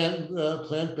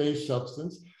plant-based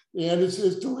substance. And it's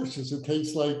delicious. It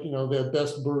tastes like, the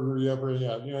best burger you ever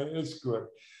had. It's good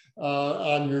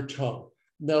on your tongue.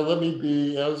 Now, let me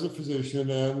be, as a physician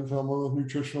and someone with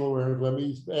nutritional awareness, let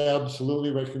me absolutely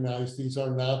recognize these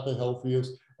are not the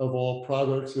healthiest of all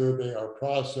products. They are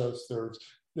processed. There's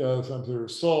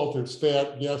salt, there's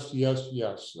fat. Yes, yes,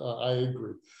 yes. I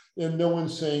agree. And no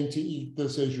one's saying to eat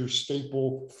this as your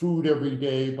staple food every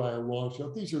day by a long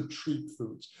shot. These are treat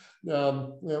foods.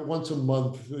 Once a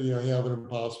month, have an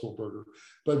Impossible Burger.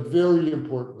 But very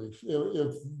importantly,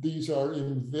 if these are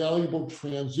invaluable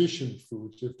transition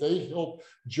foods, if they help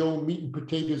Joe Meat and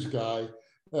Potatoes guy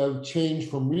change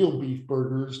from real beef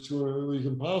burgers to these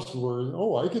Impossible Burgers,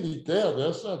 oh, I can eat that.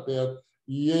 That's not bad.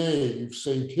 Yay, you've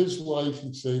saved his life,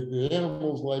 you've saved the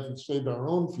animal's life, you've saved our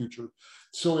own future.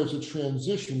 So as a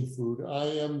transition food, I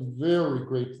am very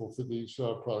grateful for these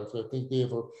products. I think they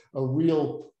have a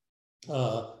real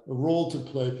role to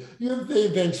play. They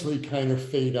eventually kind of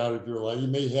fade out of your life. You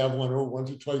may have one once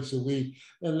or twice a week,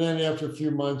 and then after a few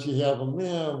months, you have them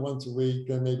once a week,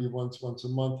 and maybe once a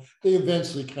month. They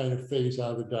eventually kind of phase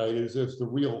out of the diet as the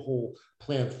real whole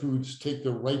plant foods take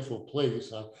their rightful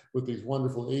place with these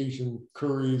wonderful Asian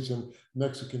curries and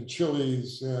Mexican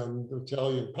chilies and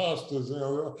Italian pastas.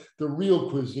 The real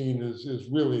cuisine is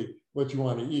really what you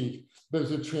want to eat. But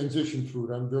as a transition food,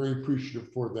 I'm very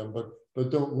appreciative for them. But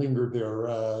don't linger there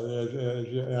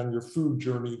on your food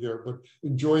journey there, but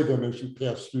enjoy them as you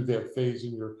pass through that phase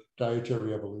in your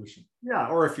dietary evolution. Yeah,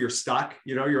 or if you're stuck,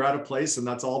 you're at a place and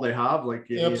that's all they have.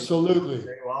 Absolutely.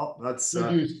 Well, that's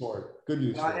good use for it. Good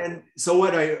use. And so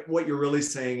what you're really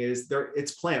saying is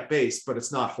it's plant-based, but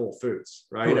it's not whole foods,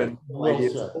 right? Correct. And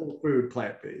it's whole food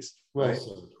plant-based. Well right?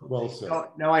 said. Well said.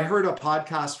 Now I heard a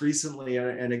podcast recently,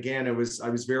 and again, I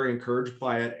was very encouraged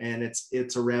by it, and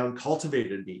it's around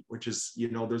cultivated meat, which is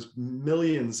there's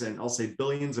millions and I'll say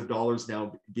billions of dollars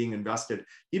now being invested,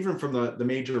 even from the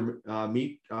major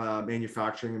meat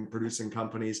manufacturing and producing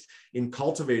companies in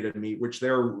cultivated meat, which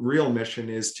their real mission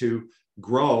is to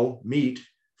grow meat,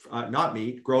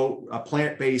 grow a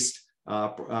plant-based.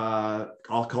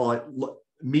 I'll call it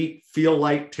meat, feel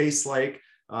like, taste like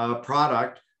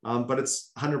product. But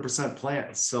it's 100%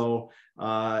 plants. So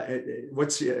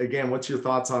what's your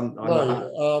thoughts on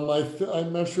that?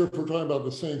 I'm not sure if we're talking about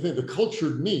the same thing. The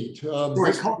cultured meat.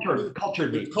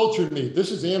 Cultured meat. Cultured meat. This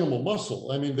is animal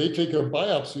muscle. I mean, they take a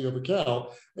biopsy of a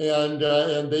cow and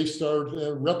they start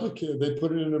replicating. They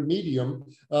put it in a medium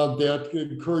that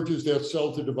encourages that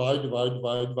cell to divide.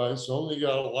 So they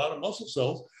got a lot of muscle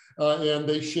cells, and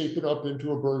they shape it up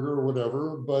into a burger or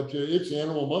whatever. But it's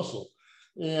animal muscle.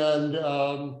 And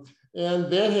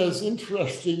that has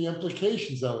interesting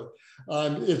implications of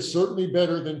it. It's certainly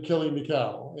better than killing the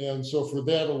cow. And so for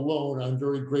that alone, I'm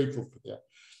very grateful for that.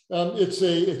 It's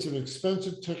an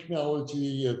expensive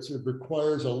technology. It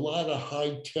requires a lot of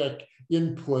high-tech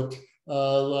input, a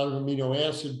lot of amino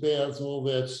acid baths, all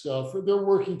that stuff. They're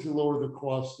working to lower the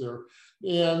cost there.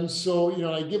 And so,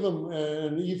 I give them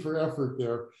an E for effort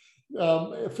there.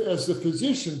 As the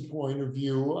physician point of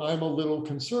view, I'm a little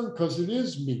concerned because it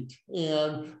is meat.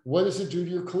 And what does it do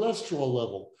to your cholesterol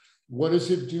level? What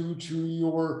does it do to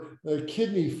your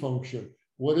kidney function?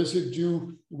 What does it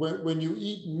do when you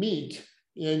eat meat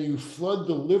and you flood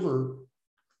the liver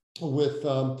with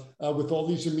all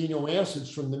these amino acids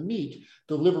from the meat?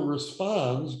 The liver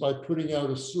responds by putting out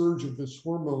a surge of this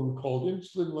hormone called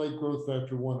insulin-like growth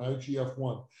factor 1,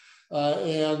 IGF-1.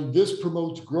 And this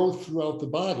promotes growth throughout the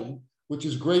body, which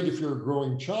is great if you're a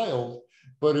growing child.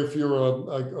 But if you're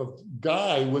a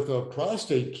guy with a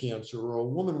prostate cancer or a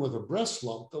woman with a breast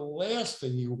lump, the last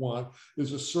thing you want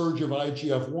is a surge of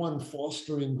IGF-1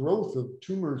 fostering growth of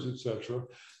tumors, etc.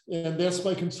 And that's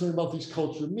my concern about these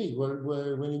cultured meat.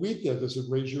 When you eat that, does it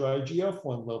raise your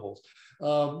IGF-1 levels?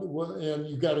 And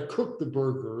you got to cook the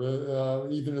burger,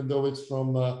 even though it's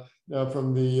from the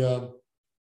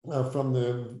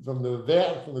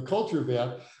culture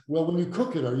vat. Well, when you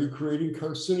cook it, are you creating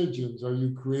carcinogens? Are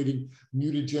you creating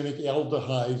mutagenic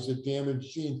aldehydes that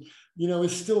damage genes?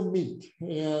 is still meat.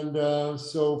 And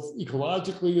so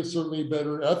ecologically, it's certainly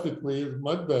better. Ethically, it's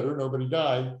much better. Nobody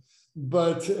died.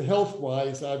 But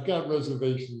health-wise, I've got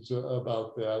reservations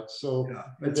about that. So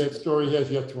that story has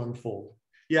yet to unfold.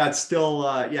 Yeah, it's still,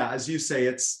 as you say,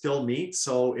 it's still meat.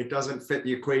 So it doesn't fit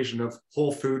the equation of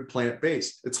whole food,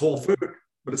 plant-based. It's whole food,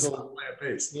 but it's not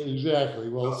plant-based. Exactly.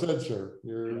 Well said, sir.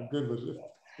 You're good with it.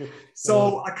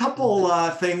 So a couple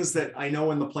things that I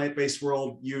know in the plant-based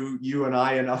world, you and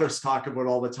I and others talk about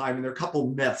all the time, and there are a couple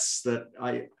myths that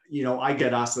I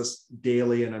get asked this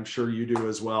daily, and I'm sure you do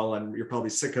as well. And you're probably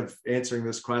sick of answering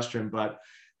this question, but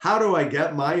how do I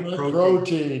get my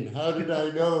protein? How did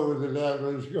I know that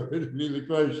was going to be the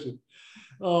question?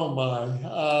 Oh my.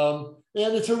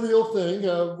 And it's a real thing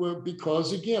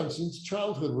because, again, since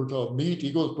childhood, we're taught meat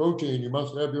equals protein. You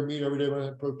must have your meat every day when you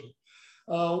have protein.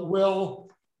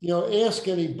 Ask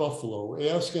any buffalo,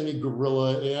 ask any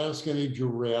gorilla, ask any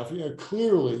giraffe.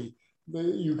 Clearly,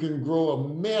 you can grow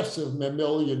a massive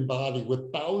mammalian body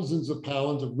with thousands of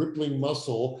pounds of rippling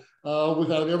muscle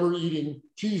without ever eating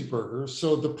cheeseburgers.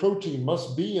 So the protein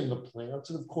must be in the plants.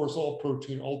 And of course, all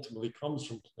protein ultimately comes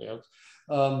from plants.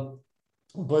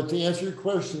 But to answer your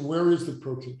question, where is the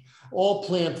protein? All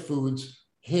plant foods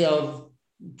have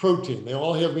protein. They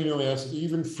all have amino acids,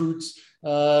 even fruits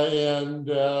and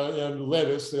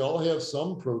lettuce. They all have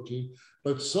some protein,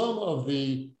 but some of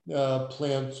the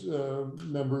plant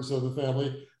members of the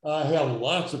family have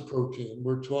lots of protein.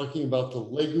 We're talking about the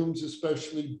legumes,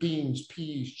 especially beans,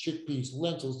 peas, chickpeas,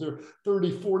 lentils. They're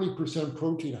 30, 40%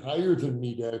 protein, higher than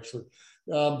meat, actually.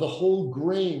 The whole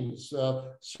grains,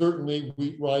 certainly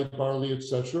wheat, rye, barley,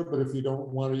 etc. But if you don't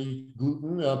want to eat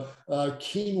gluten,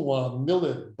 quinoa,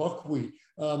 millet, buckwheat,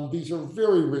 these are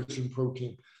very rich in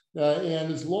protein.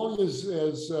 And as long as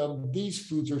these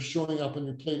foods are showing up on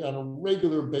your plate on a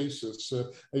regular basis,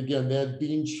 again, that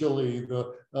bean chili,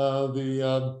 the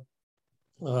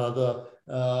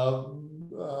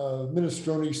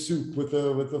minestrone soup with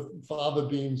the fava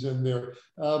beans in there.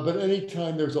 But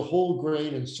anytime there's a whole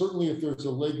grain, and certainly if there's a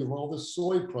legume, all the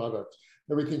soy products,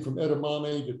 everything from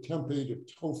edamame to tempeh to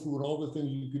tofu and all the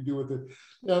things you can do with it.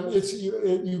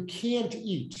 You can't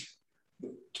eat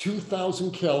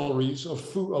 2,000 calories of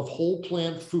food, of whole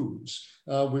plant foods,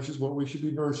 which is what we should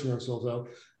be nourishing ourselves out,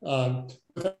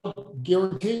 without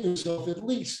guaranteeing yourself at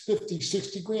least 50,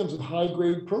 60 grams of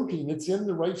high-grade protein. It's in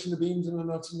the rice and the beans and the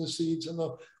nuts and the seeds and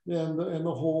the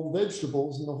whole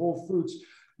vegetables and the whole fruits.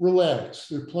 Relax,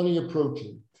 there's plenty of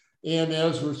protein. And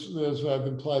as I've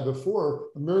implied before,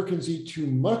 Americans eat too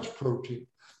much protein,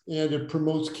 and it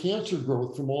promotes cancer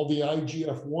growth from all the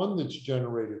IGF-1 that's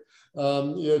generated.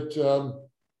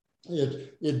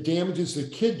 It damages the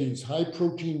kidneys. High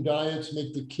protein diets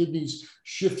make the kidneys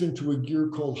shift into a gear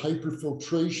called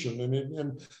hyperfiltration,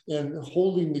 and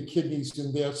holding the kidneys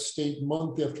in that state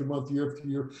month after month, year after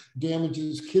year,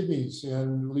 damages kidneys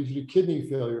and leads you to kidney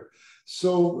failure.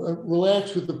 So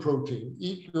relax with the protein.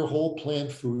 Eat your whole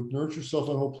plant food. Nourish yourself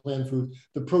on whole plant food.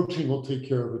 The protein will take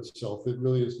care of itself. It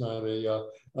really is not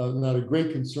a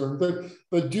great concern.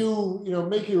 But do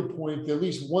make it a point that at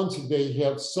least once a day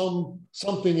have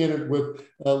something in it with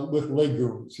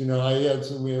legumes. We had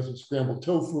some scrambled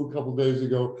tofu a couple of days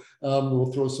ago.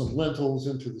 We'll throw some lentils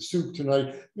into the soup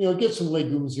tonight. Get some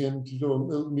legumes in to do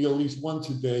a meal at least once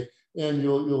a day, and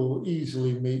you'll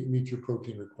easily meet your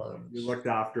protein requirements. You looked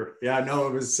after. Yeah, no,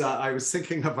 it was, I was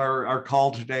thinking of our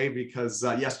call today because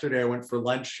yesterday I went for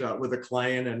lunch with a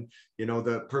client, and,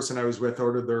 the person I was with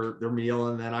ordered their meal.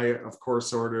 And then I, of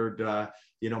course, ordered,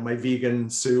 my vegan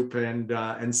soup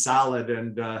and salad.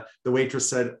 And the waitress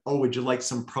said, "Oh, would you like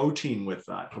some protein with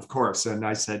that?" Of course. And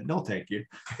I said, "No, thank you."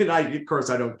 And of course,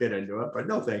 I don't get into it, but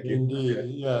no, thank you. Indeed.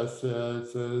 Yes.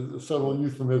 It's a subtle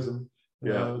euphemism.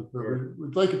 Yeah,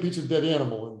 we'd like a piece of dead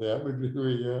animal in that. But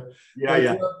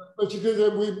you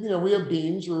could, we have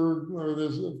beans or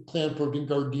there's a plant protein,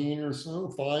 Gardein or so.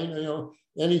 Fine,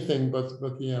 anything but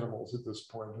the animals at this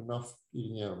point. Enough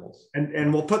eating animals.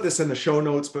 And we'll put this in the show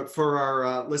notes. But for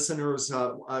our listeners,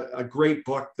 a great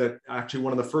book that actually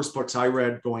one of the first books I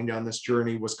read going down this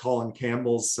journey was Colin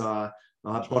Campbell's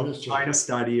book, China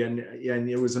Study, and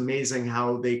it was amazing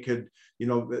how they could.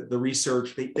 The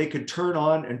research, they could turn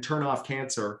on and turn off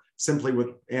cancer simply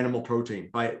with animal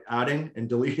protein by adding and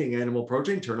deleting animal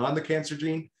protein, turn on the cancer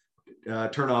gene,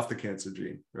 turn off the cancer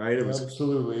gene, right?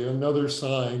 Absolutely. Another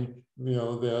sign,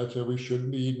 that we shouldn't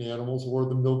be eating animals or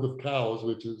the milk of cows,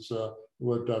 which is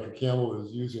what Dr. Campbell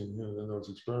is using in those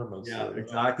experiments. Yeah,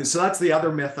 exactly. So that's the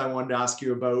other myth I wanted to ask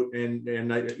you about. And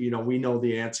we know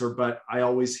the answer, but I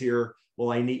always hear,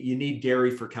 well, you need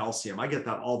dairy for calcium. I get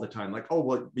that all the time. Like, oh,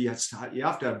 well, yes, you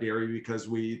have to have dairy because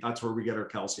that's where we get our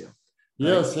calcium.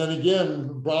 Yes, and again,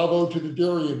 bravo to the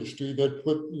dairy industry that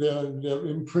put the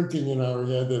imprinting in our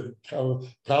head that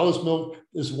cow's milk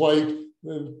is white,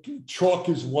 chalk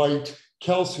is white,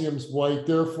 calcium's white,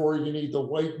 therefore you need the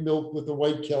white milk with the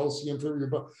white calcium for your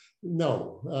body.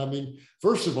 No, I mean,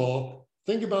 first of all,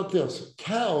 think about this.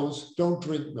 Cows don't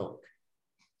drink milk,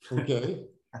 okay?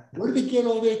 Where do they get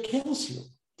all that calcium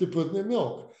to put in their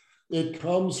milk? It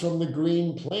comes from the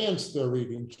green plants they're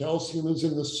eating. Calcium is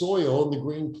in the soil and the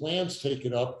green plants take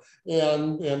it up.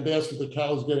 And that's what the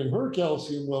cow's getting her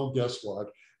calcium. Well, guess what?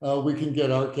 We can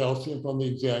get our calcium from the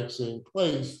exact same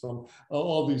place, from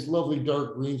all these lovely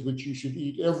dark greens, which you should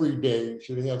eat every day. You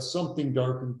should have something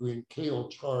dark and green: kale,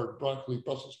 chard, broccoli,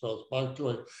 Brussels sprouts, bok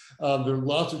choy. There are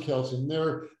lots of calcium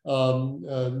there.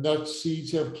 Nuts,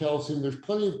 seeds have calcium. There's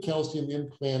plenty of calcium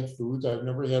in plant foods. I've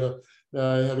never had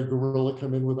I had a gorilla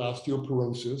come in with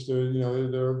osteoporosis.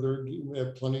 They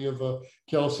have plenty of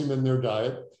calcium in their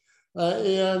diet.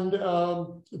 And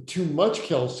too much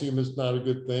calcium is not a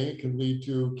good thing. It can lead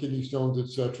to kidney stones,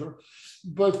 etc.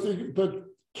 But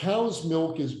cow's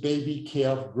milk is baby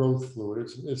calf growth fluid.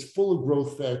 It's full of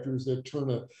growth factors that turn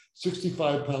a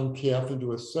 65-pound calf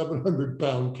into a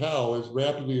 700-pound cow as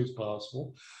rapidly as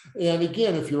possible. And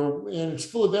again, and it's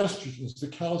full of estrogens. The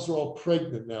cows are all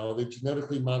pregnant now. They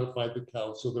genetically modified the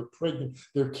cows, so they're pregnant.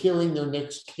 They're carrying their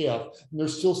next calf, and they're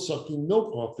still sucking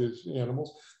milk off these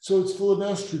animals. So it's full of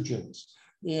estrogens.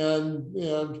 And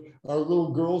our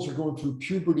little girls are going through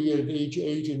puberty at age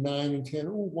 8 and 9 and 10.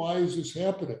 Oh, why is this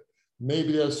happening?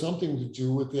 Maybe it has something to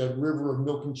do with that river of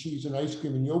milk and cheese and ice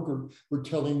cream and yogurt we're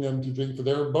telling them to drink for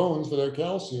their bones, for their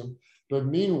calcium. But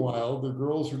meanwhile, the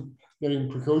girls are getting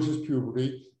precocious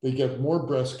puberty. They get more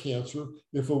breast cancer.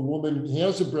 If a woman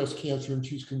has a breast cancer and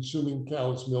she's consuming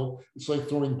cow's milk, it's like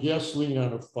throwing gasoline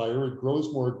on a fire. It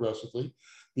grows more aggressively.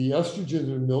 The estrogen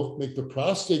in milk make the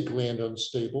prostate gland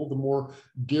unstable. The more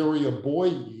dairy a boy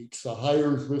eats, the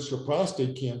higher his risk of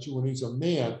prostate cancer when he's a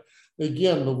man.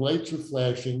 Again, the lights are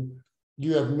flashing.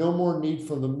 You have no more need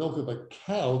for the milk of a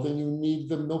cow than you need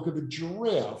the milk of a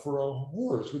giraffe or a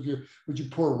horse. Would you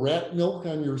pour rat milk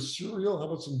on your cereal? How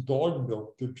about some dog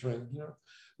milk to drink?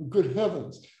 Good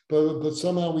heavens. But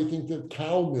somehow we think that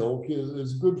cow milk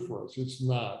is good for us. It's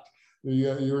not.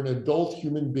 You're an adult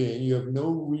human being. You have no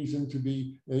reason to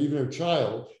be, even a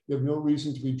child, you have no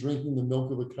reason to be drinking the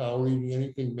milk of a cow or eating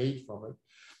anything made from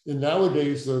it. And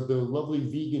nowadays, the lovely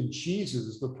vegan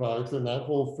cheeses, the product, they're not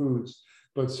Whole Foods.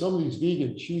 But some of these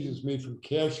vegan cheeses made from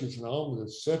cashews and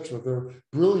almonds, etc., they're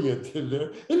brilliant. And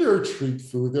they're a treat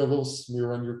food. They're a little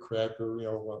smear on your cracker,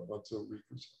 once a week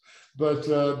or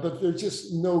so. But there's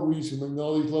just no reason. And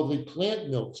all these lovely plant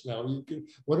milks now.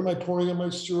 What am I pouring in my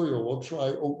cereal? Well, try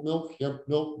oat milk, hemp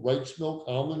milk, rice milk,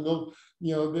 almond milk.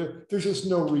 There's just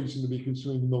no reason to be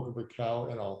consuming the milk of a cow,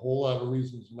 and a whole lot of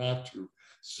reasons not to.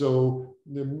 So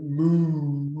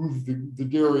move the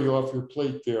dairy off your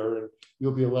plate there, and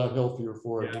you'll be a lot healthier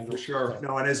for it. Yeah, for sure.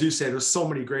 No, and as you say, there's so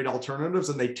many great alternatives,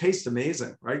 and they taste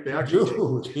amazing, right? They actually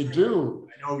do.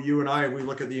 I know you and I, we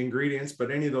look at the ingredients,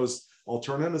 but any of those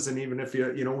alternatives, and even if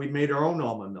we made our own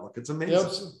almond milk, it's amazing.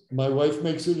 Yep. My wife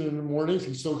makes it in the morning.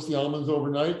 She soaks the almonds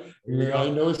overnight. And I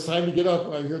know it's time to get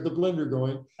up. I hear the blender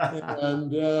going.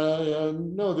 And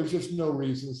no, there's just no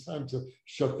reason. It's time to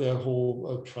shut that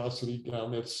whole atrocity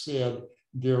down, that sad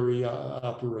dairy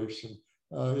operation.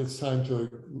 It's time to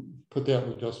put that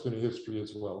in the dustbin of history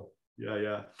as well.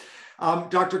 Yeah.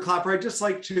 Dr. Klapper, I'd just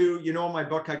like to, in my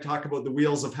book, I talk about the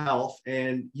wheels of health,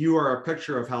 and you are a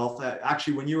picture of health.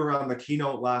 Actually, when you were on the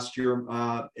keynote last year,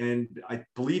 and I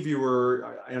believe you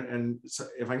were, and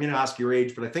if I'm going to ask your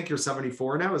age, but I think you're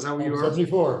 74 now. Is that what you are?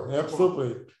 74,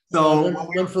 absolutely. So I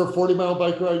went for a 40-mile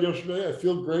bike ride yesterday. I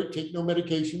feel great. Take no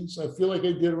medications. I feel like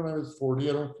I did when I was 40.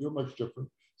 I don't feel much different.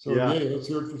 So yeah, let's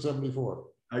hear it for 74.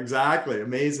 Exactly.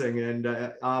 Amazing. And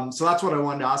so that's what I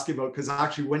wanted to ask you about, because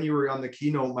actually when you were on the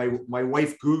keynote, my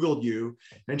wife Googled you,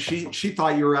 and she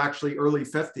thought you were actually early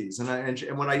 50s.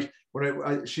 And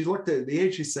when she looked at the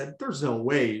age, she said, "There's no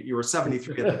way you were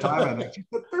 73 at the time." And she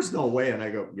said, "There's no way." And I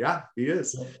go, "Yeah, he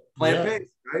is plant-based,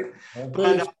 right?"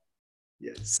 Plant-based.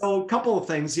 So a couple of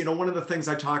things, one of the things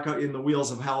I talk about in the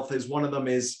Wheels of Health is one of them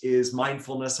is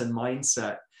mindfulness and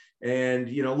mindset. And,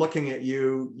 looking at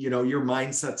you, your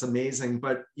mindset's amazing,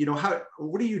 but,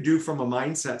 what do you do from a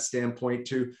mindset standpoint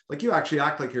to, like, you actually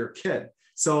act like you're a kid.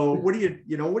 So what are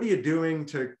you doing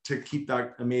to keep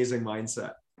that amazing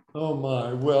mindset? Oh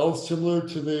my, well, similar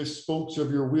to the spokes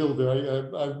of your wheel there,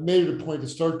 I've made it a point to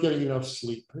start getting enough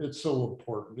sleep. It's so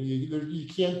important. You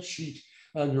can't cheat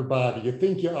on your body. You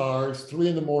think you are. It's 3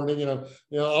 in the morning, and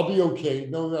I'll be okay.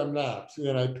 No, I'm not,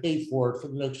 and I pay for it for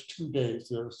the next 2 days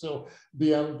there. So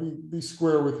be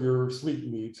square with your sleep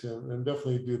needs, and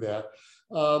definitely do that.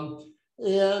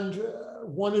 And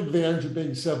one advantage of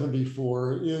being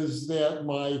 74 is that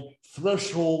my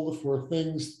threshold for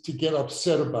things to get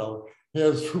upset about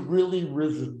has really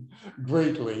risen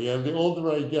greatly. And the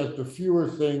older I get, the fewer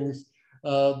things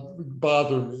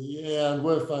bother me. And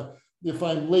if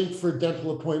I'm late for a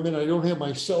dental appointment, I don't have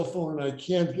my cell phone and I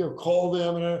can't call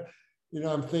them. And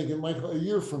I'm thinking, Michael, a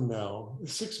year from now,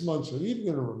 6 months, are you even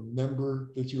going to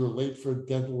remember that you were late for a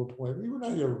dental appointment? You were not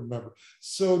going to remember.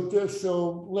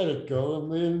 So let it go. I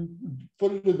mean,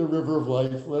 put it in the river of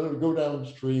life. Let it go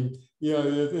downstream.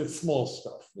 It's small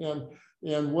stuff.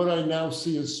 And what I now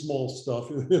see as small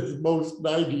stuff is most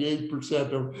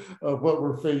 98% of what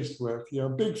we're faced with.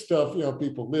 Big stuff,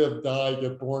 people live, die,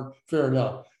 get born, fair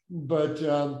enough. But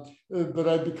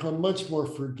I've become much more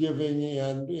forgiving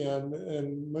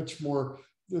and much more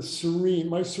serene.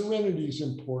 My serenity is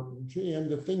important, and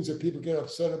the things that people get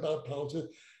upset about politics,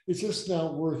 it's just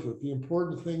not worth it. The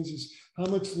important things is how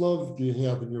much love do you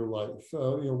have in your life?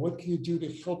 What can you do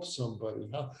to help somebody?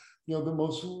 The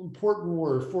most important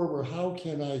word, how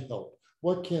can I help?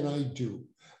 What can I do?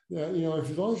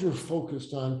 As long as you're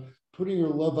focused on putting your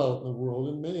love out in the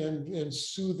world and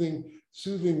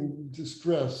soothing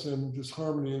distress and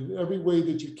disharmony in every way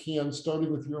that you can,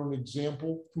 starting with your own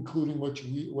example, including what you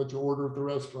eat, what you order at the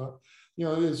restaurant.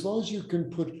 As long as you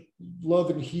can put love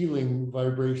and healing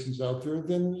vibrations out there,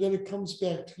 then it comes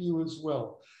back to you as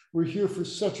well. We're here for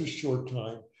such a short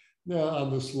time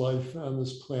on this life, on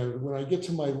this planet. When I get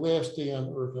to my last day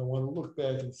on earth, I want to look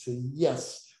back and say,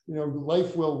 yes,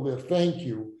 life well lived. Thank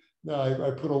you.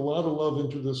 I put a lot of love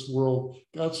into this world,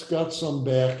 got some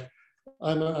back.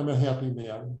 I'm a happy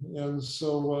man. And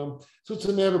so it's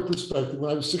a matter of perspective. When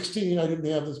I was 16, I didn't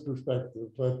have this perspective.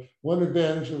 But one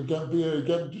advantage of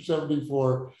getting to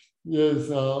 74 is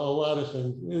a lot of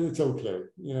things. It's okay.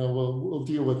 We'll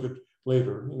deal with it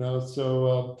later.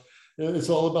 So it's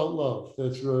all about love.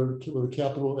 That's with a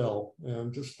capital L.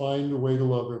 And just find a way to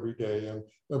love every day, and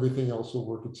everything else will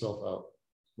work itself out.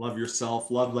 Love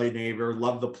yourself, love thy neighbor,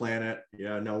 love the planet.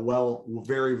 Yeah, no,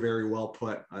 very, very well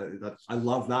put. I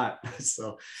love that.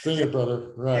 So, sing it,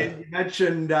 brother. Right. And you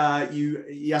mentioned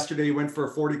yesterday you went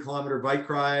for a 40-kilometer bike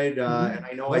ride, and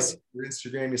I know I see your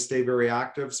Instagram, you stay very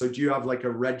active. So do you have like a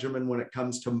regimen when it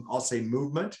comes to, I'll say,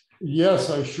 movement?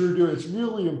 Yes, I sure do. It's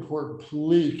really important,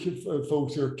 please,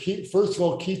 folks here. First of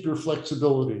all, keep your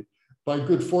flexibility. By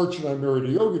good fortune, I married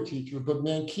a yoga teacher, but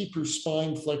man, keep your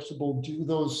spine flexible. Do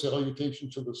those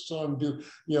salutations to the sun.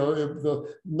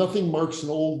 Nothing marks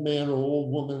an old man or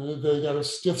old woman. They got a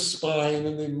stiff spine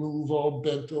and they move all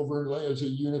bent over as a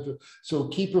unit. So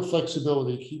keep your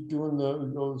flexibility. Keep doing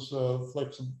those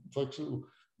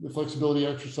flexibility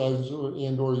exercises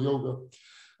and/or yoga.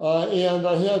 And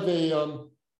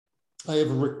I have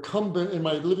a recumbent, in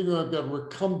my living room, I've got a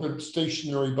recumbent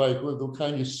stationary bike, with the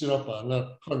kind you sit up on,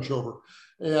 not hunch over.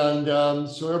 And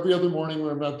so every other morning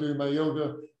when I'm not doing my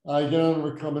yoga, I get on a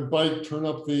recumbent bike, turn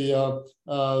up the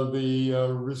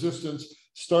resistance,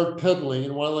 start pedaling.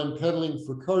 And while I'm pedaling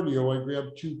for cardio, I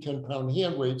grab 2 10-pound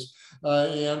hand weights.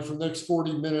 And for the next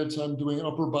 40 minutes, I'm doing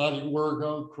upper body work.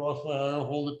 I'll cross my arm,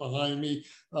 hold it behind me,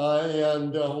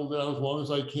 and hold it out as long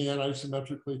as I can,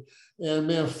 isometrically. And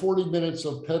man, 40 minutes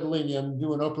of pedaling and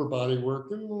doing upper body work,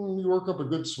 you work up a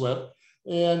good sweat,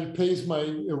 and it pays my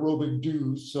aerobic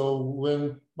dues. So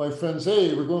when my friends say,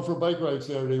 hey, we're going for a bike ride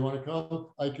Saturday, you want to come?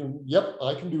 I can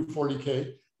do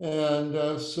 40K.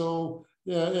 And so,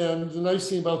 yeah, and the nice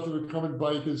thing about the recumbent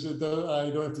bike is that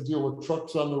I don't have to deal with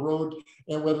trucks on the road,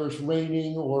 and whether it's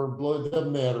raining or blood, it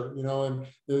doesn't matter, and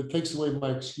it takes away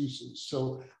my excuses.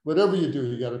 So whatever you do,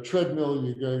 you got a treadmill,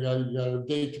 you got a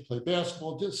date to play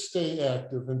basketball, just stay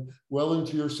active, and well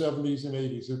into your 70s and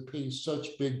 80s, it pays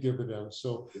such big dividends.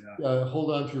 So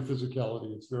hold on to your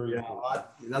physicality. It's very important.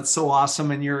 That's so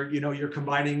awesome. And you're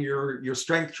combining your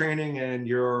strength training and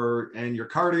your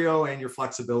cardio and your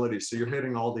flexibility. So you're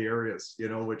hitting all the areas,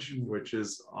 which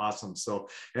is awesome. So,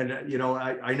 and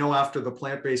I know after the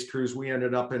plant-based cruise, we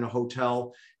ended up in a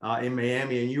hotel in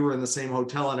Miami, and you were in the same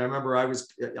hotel. And I remember I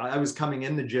was coming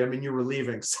in the gym and you were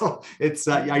leaving. So it's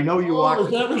I know you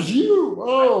walked. That was you.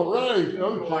 Oh, right.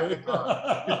 Okay.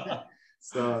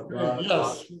 So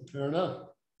yes, fair enough.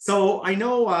 So I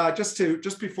know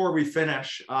just before we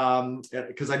finish,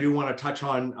 because I do want to touch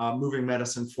on moving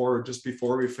medicine forward just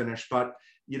before we finish, but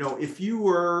if you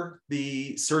were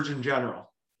the Surgeon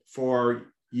General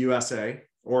for USA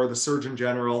or the Surgeon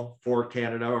General for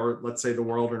Canada, or let's say the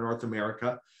world or North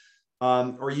America,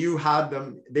 or you had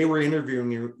them, they were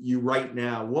interviewing you right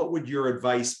now, what would your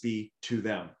advice be to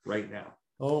them right now?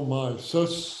 Oh my,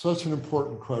 such an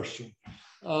important question.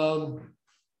 I'll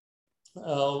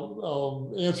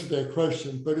answer that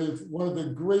question, but it's one of the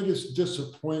greatest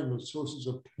disappointments, sources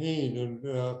of pain, and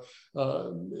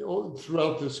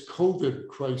throughout this COVID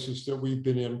crisis that we've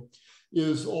been in,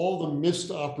 is all the missed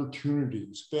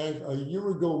opportunities. Back a year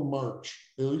ago, March,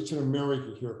 at least in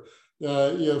America here,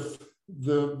 if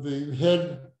the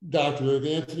head doctor, if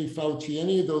Anthony Fauci,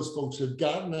 any of those folks had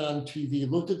gotten on TV,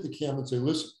 looked at the camera and say,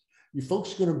 listen, you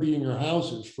folks are going to be in your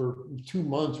houses for 2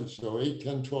 months or so, 8,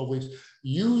 10, 12 weeks.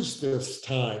 Use this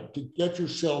time to get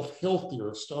yourself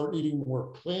healthier. Start eating more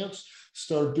plants,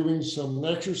 start doing some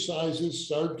exercises,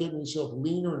 start getting yourself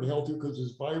leaner and healthier, because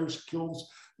this virus kills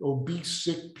obese,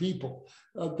 sick people.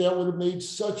 That would have made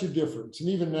such a difference. And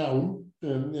even now,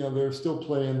 they're still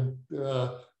playing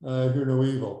hear no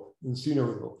evil and see no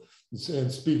evil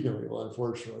and speak no evil,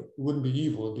 unfortunately. It wouldn't be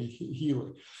evil, it'd be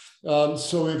healing.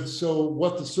 So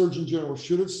what the Surgeon General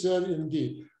should have said,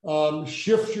 indeed,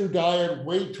 shift your diet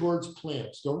way towards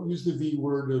plants. Don't use the V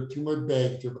word, too much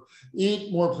bag.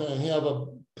 Eat more plant. Have a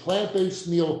plant-based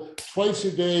meal twice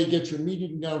a day. Get your meat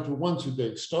eating down to once a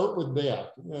day. Start with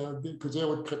that, because that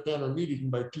would cut down our meat eating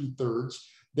by 2/3.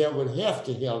 That would have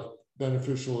to have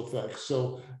beneficial effects.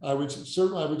 So I would just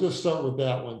start with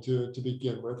that one to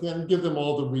begin with, and give them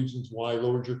all the reasons why,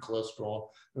 lowered your cholesterol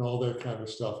and all that kind of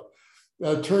stuff.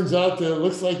 It turns out that it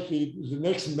looks like the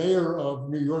next mayor of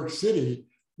New York City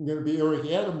is going to be Eric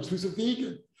Adams, who's a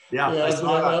vegan. Yeah, I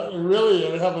saw that. Really,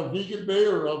 and have a vegan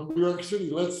mayor of New York City.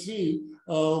 Let's see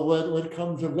what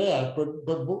comes of that.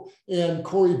 And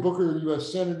Cory Booker,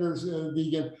 U.S. senators,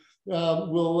 vegan.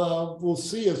 We'll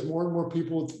see as more and more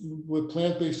people with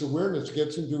plant-based awareness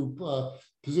gets into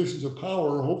positions of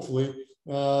power. Hopefully,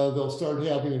 they'll start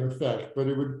having an effect. But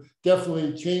it would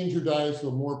definitely change your diet to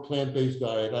a more plant-based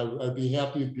diet. I'd be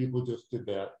happy if people just did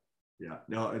that. Yeah,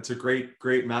 no, it's a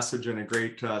great message and a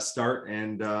great start.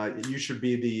 And you should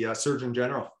be the Surgeon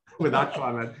General with that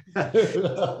comment.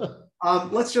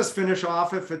 Let's just finish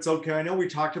off, if it's okay. I know we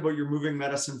talked about your moving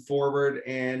medicine forward,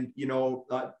 and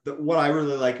what I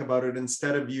really like about it,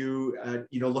 instead of you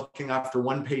looking after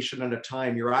one patient at a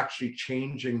time, you're actually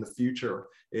changing the future,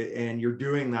 and you're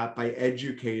doing that by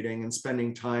educating and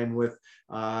spending time with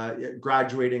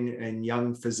graduating and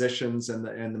young physicians and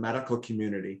the medical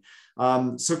community.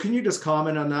 So can you just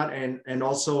comment on that? And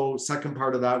also, second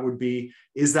part of that would be,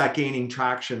 is that gaining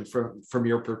traction from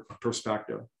your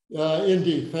perspective?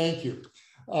 Indeed, thank you.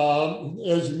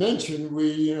 As you mentioned,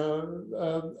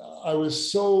 I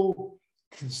was so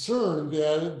concerned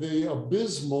that the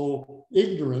abysmal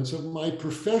ignorance of my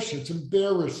profession. It's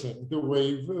embarrassing the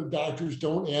way doctors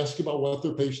don't ask about what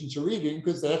their patients are eating,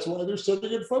 because that's why they're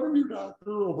sitting in front of you,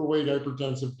 doctor, overweight,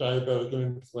 hypertensive, diabetic,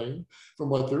 and inflamed from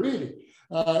what they're eating.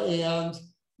 And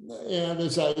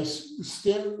as I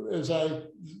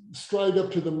stride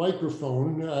up to the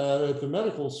microphone at the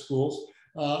medical schools,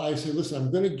 I say, listen, I'm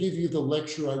going to give you the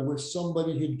lecture I wish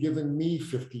somebody had given me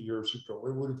 50 years ago.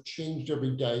 It would have changed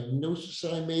every diagnosis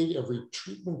I made, every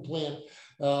treatment plan.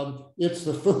 It's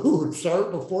the food.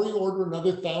 Start before you order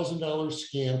another $1,000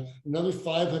 scan, another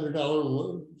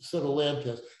 $500 set of lab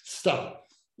tests. Stop.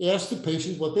 Ask the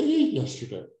patient what they ate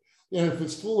yesterday. And if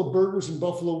it's full of burgers and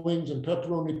buffalo wings and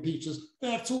pepperoni pizzas,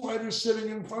 that's why they're sitting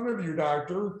in front of you,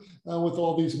 doctor, with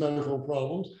all these medical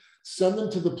problems. Send them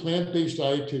to the plant-based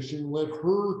dietitian, let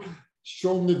her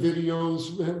show them the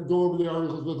videos, go over the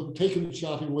articles with them, take them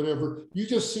shopping, whatever. You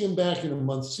just see them back in a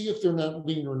month, see if they're not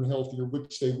leaner and healthier,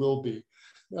 which they will be.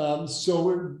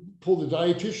 So pull the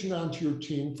dietitian onto your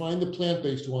team, find the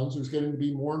plant-based ones, there's getting to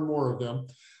be more and more of them,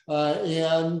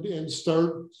 and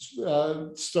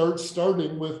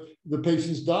starting with the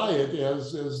patient's diet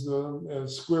as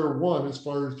square one as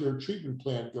far as their treatment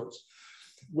plan goes.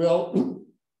 Well,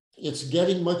 it's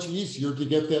getting much easier to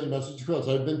get that message across.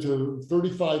 I've been to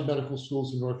 35 medical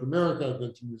schools in North America. I've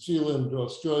been to New Zealand,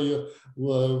 Australia,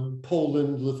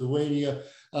 Poland, Lithuania,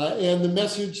 and the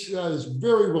message is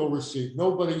very well received.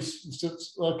 Nobody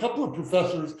sits, a couple of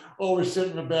professors always sit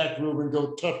in the back room and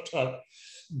go, tut, tut.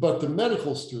 But the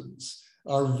medical students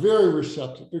are very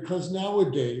receptive, because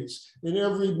nowadays in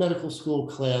every medical school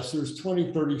class, there's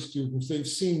 20, 30 students. They've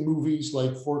seen movies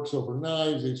like Forks Over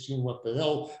Knives. They've seen What the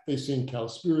Hell. They've seen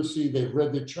Cowspiracy. They've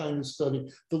read the China study.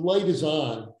 The light is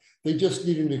on. They just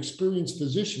need an experienced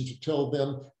physician to tell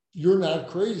them, you're not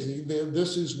crazy.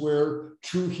 This is where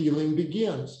true healing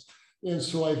begins. And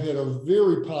so I've had a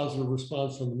very positive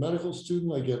response from the medical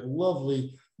student. I get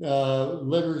lovely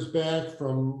letters back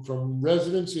from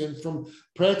residents and from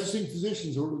practicing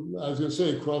physicians, I was going to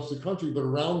say across the country, but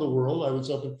around the world. I was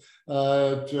up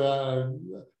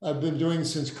I've been doing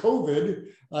since COVID.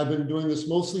 I've been doing this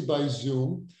mostly by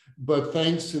Zoom, but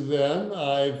thanks to them,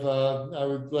 I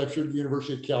lectured at the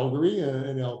University of Calgary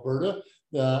in Alberta.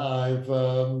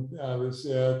 I was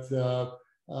at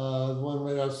one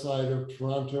right outside of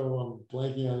Toronto. I'm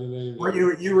blanking on the name. Well,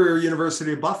 you were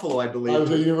University of Buffalo, I believe. I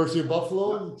was at University of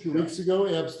Buffalo 2 weeks ago,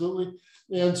 absolutely.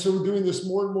 And so we're doing this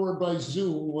more and more by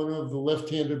Zoom, one of the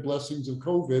left-handed blessings of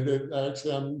COVID.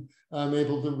 Actually, I'm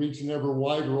able to reach an ever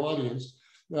wider audience.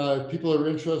 People are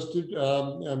interested.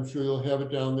 I'm sure you'll have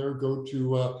it down there. Go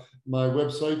to my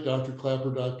website,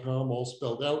 drklapper.com, all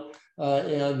spelled out,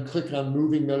 and click on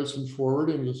Moving Medicine Forward,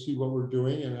 and you'll see what we're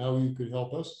doing and how you could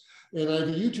help us. And I have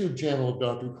a YouTube channel of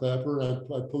Dr. Klapper. I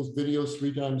post videos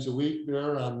 3 times a week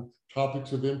there on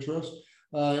topics of interest.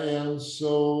 And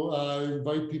so I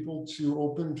invite people to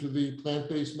open to the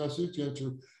plant-based message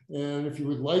and if you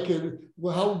would like it,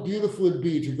 well, how beautiful it'd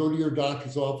be to go to your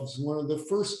doctor's office and one of the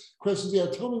first questions,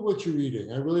 tell me what you're eating.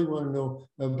 I really want to know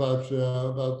about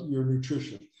your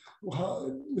nutrition.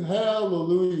 Well,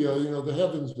 hallelujah, the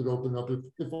heavens would open up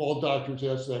if all doctors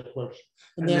asked that question.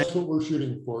 And that's what we're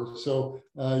shooting for. So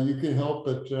you can help,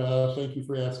 but thank you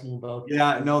for asking about.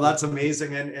 Yeah, no, that's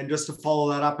amazing. And just to follow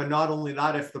that up, and not only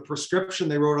that, if the prescription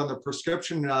they wrote on the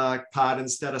prescription pad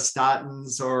instead of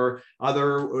statins or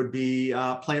other would be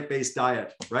plant-based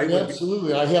diet, right? Yeah,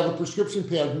 absolutely. I have a prescription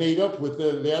pad made up with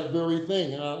that very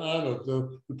thing on it.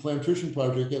 The Plantrition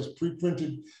Project has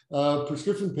pre-printed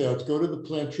prescription pads. Go to the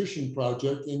Plantrition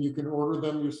Project and you can order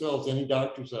them yourselves, any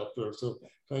doctors out there. So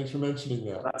thanks for mentioning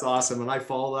that. That's awesome. And I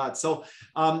follow that. So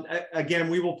again,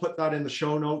 we will put that in the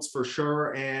show notes for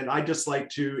sure. And I just like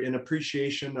to, in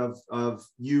appreciation of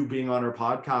you being on our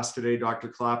podcast today, Dr.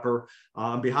 Klapper,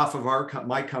 on behalf of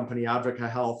my company, Advocate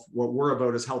Health, what we're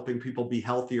about is helping people be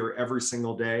healthier every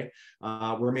single day.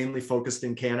 We're mainly focused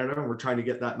in Canada and we're trying to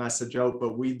get that message out,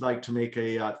 but we'd like to make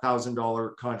a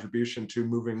 $1,000 contribution to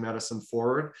moving medicine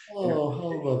forward. Oh,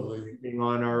 how lovely. Being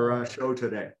on our show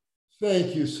today.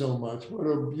 Thank you so much. What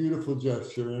a beautiful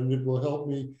gesture, and it will help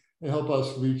me and help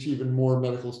us reach even more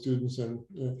medical students and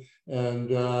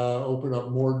open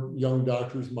up more young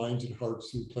doctors' minds and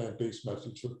hearts through plant-based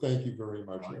message. So thank you very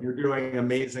much. You're doing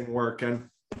amazing work. And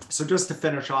so just to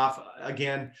finish off,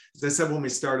 again, as I said when we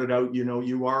started out,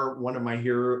 you are one of my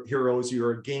heroes.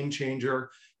 You're a game changer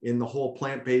in the whole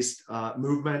plant-based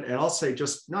movement, and I'll say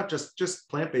not just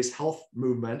plant-based health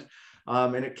movement.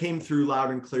 And it came through loud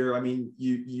and clear. I mean,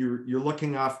 you're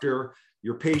looking after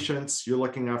your patients, you're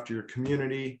looking after your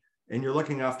community, and you're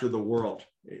looking after the world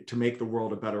to make the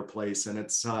world a better place. And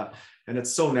it's so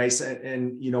nice.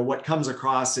 And what comes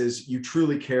across is you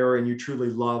truly care and you truly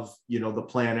love, the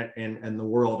planet and the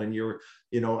world. And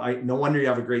no wonder you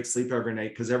have a great sleep every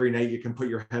night, because every night you can put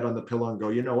your head on the pillow and go,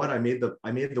 you know what, I made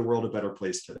the world a better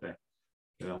place today.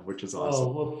 Which is awesome.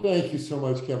 Oh, well, thank you so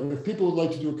much, Kevin. If people would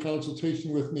like to do a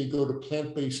consultation with me, go to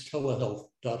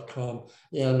plantbasedtelehealth.com.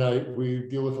 And we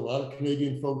deal with a lot of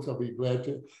Canadian folks. I'll be glad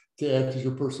to act as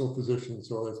your personal physician.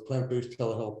 So it's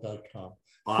plantbasedtelehealth.com.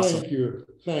 Awesome.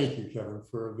 Thank you, Kevin,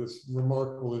 for this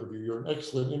remarkable interview. You're an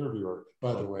excellent interviewer,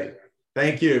 by the way.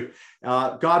 Thank you.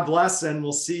 God bless, and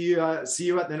we'll see you at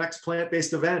the next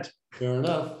plant-based event. Fair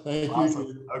enough. Thank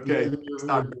you. Okay.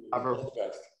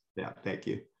 Yeah, thank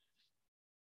you.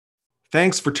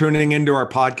 Thanks for tuning into our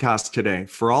podcast today.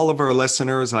 For all of our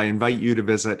listeners, I invite you to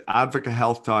visit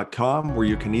advocatehealth.com, where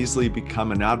you can easily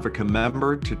become an Advocate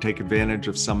member to take advantage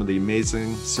of some of the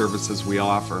amazing services we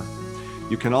offer.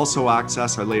 You can also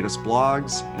access our latest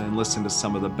blogs and listen to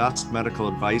some of the best medical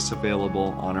advice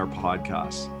available on our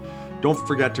podcast. Don't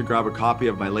forget to grab a copy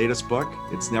of my latest book,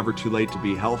 It's Never Too Late to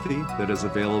Be Healthy, that is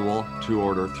available to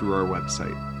order through our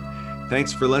website.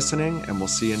 Thanks for listening, and we'll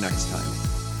see you next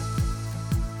time.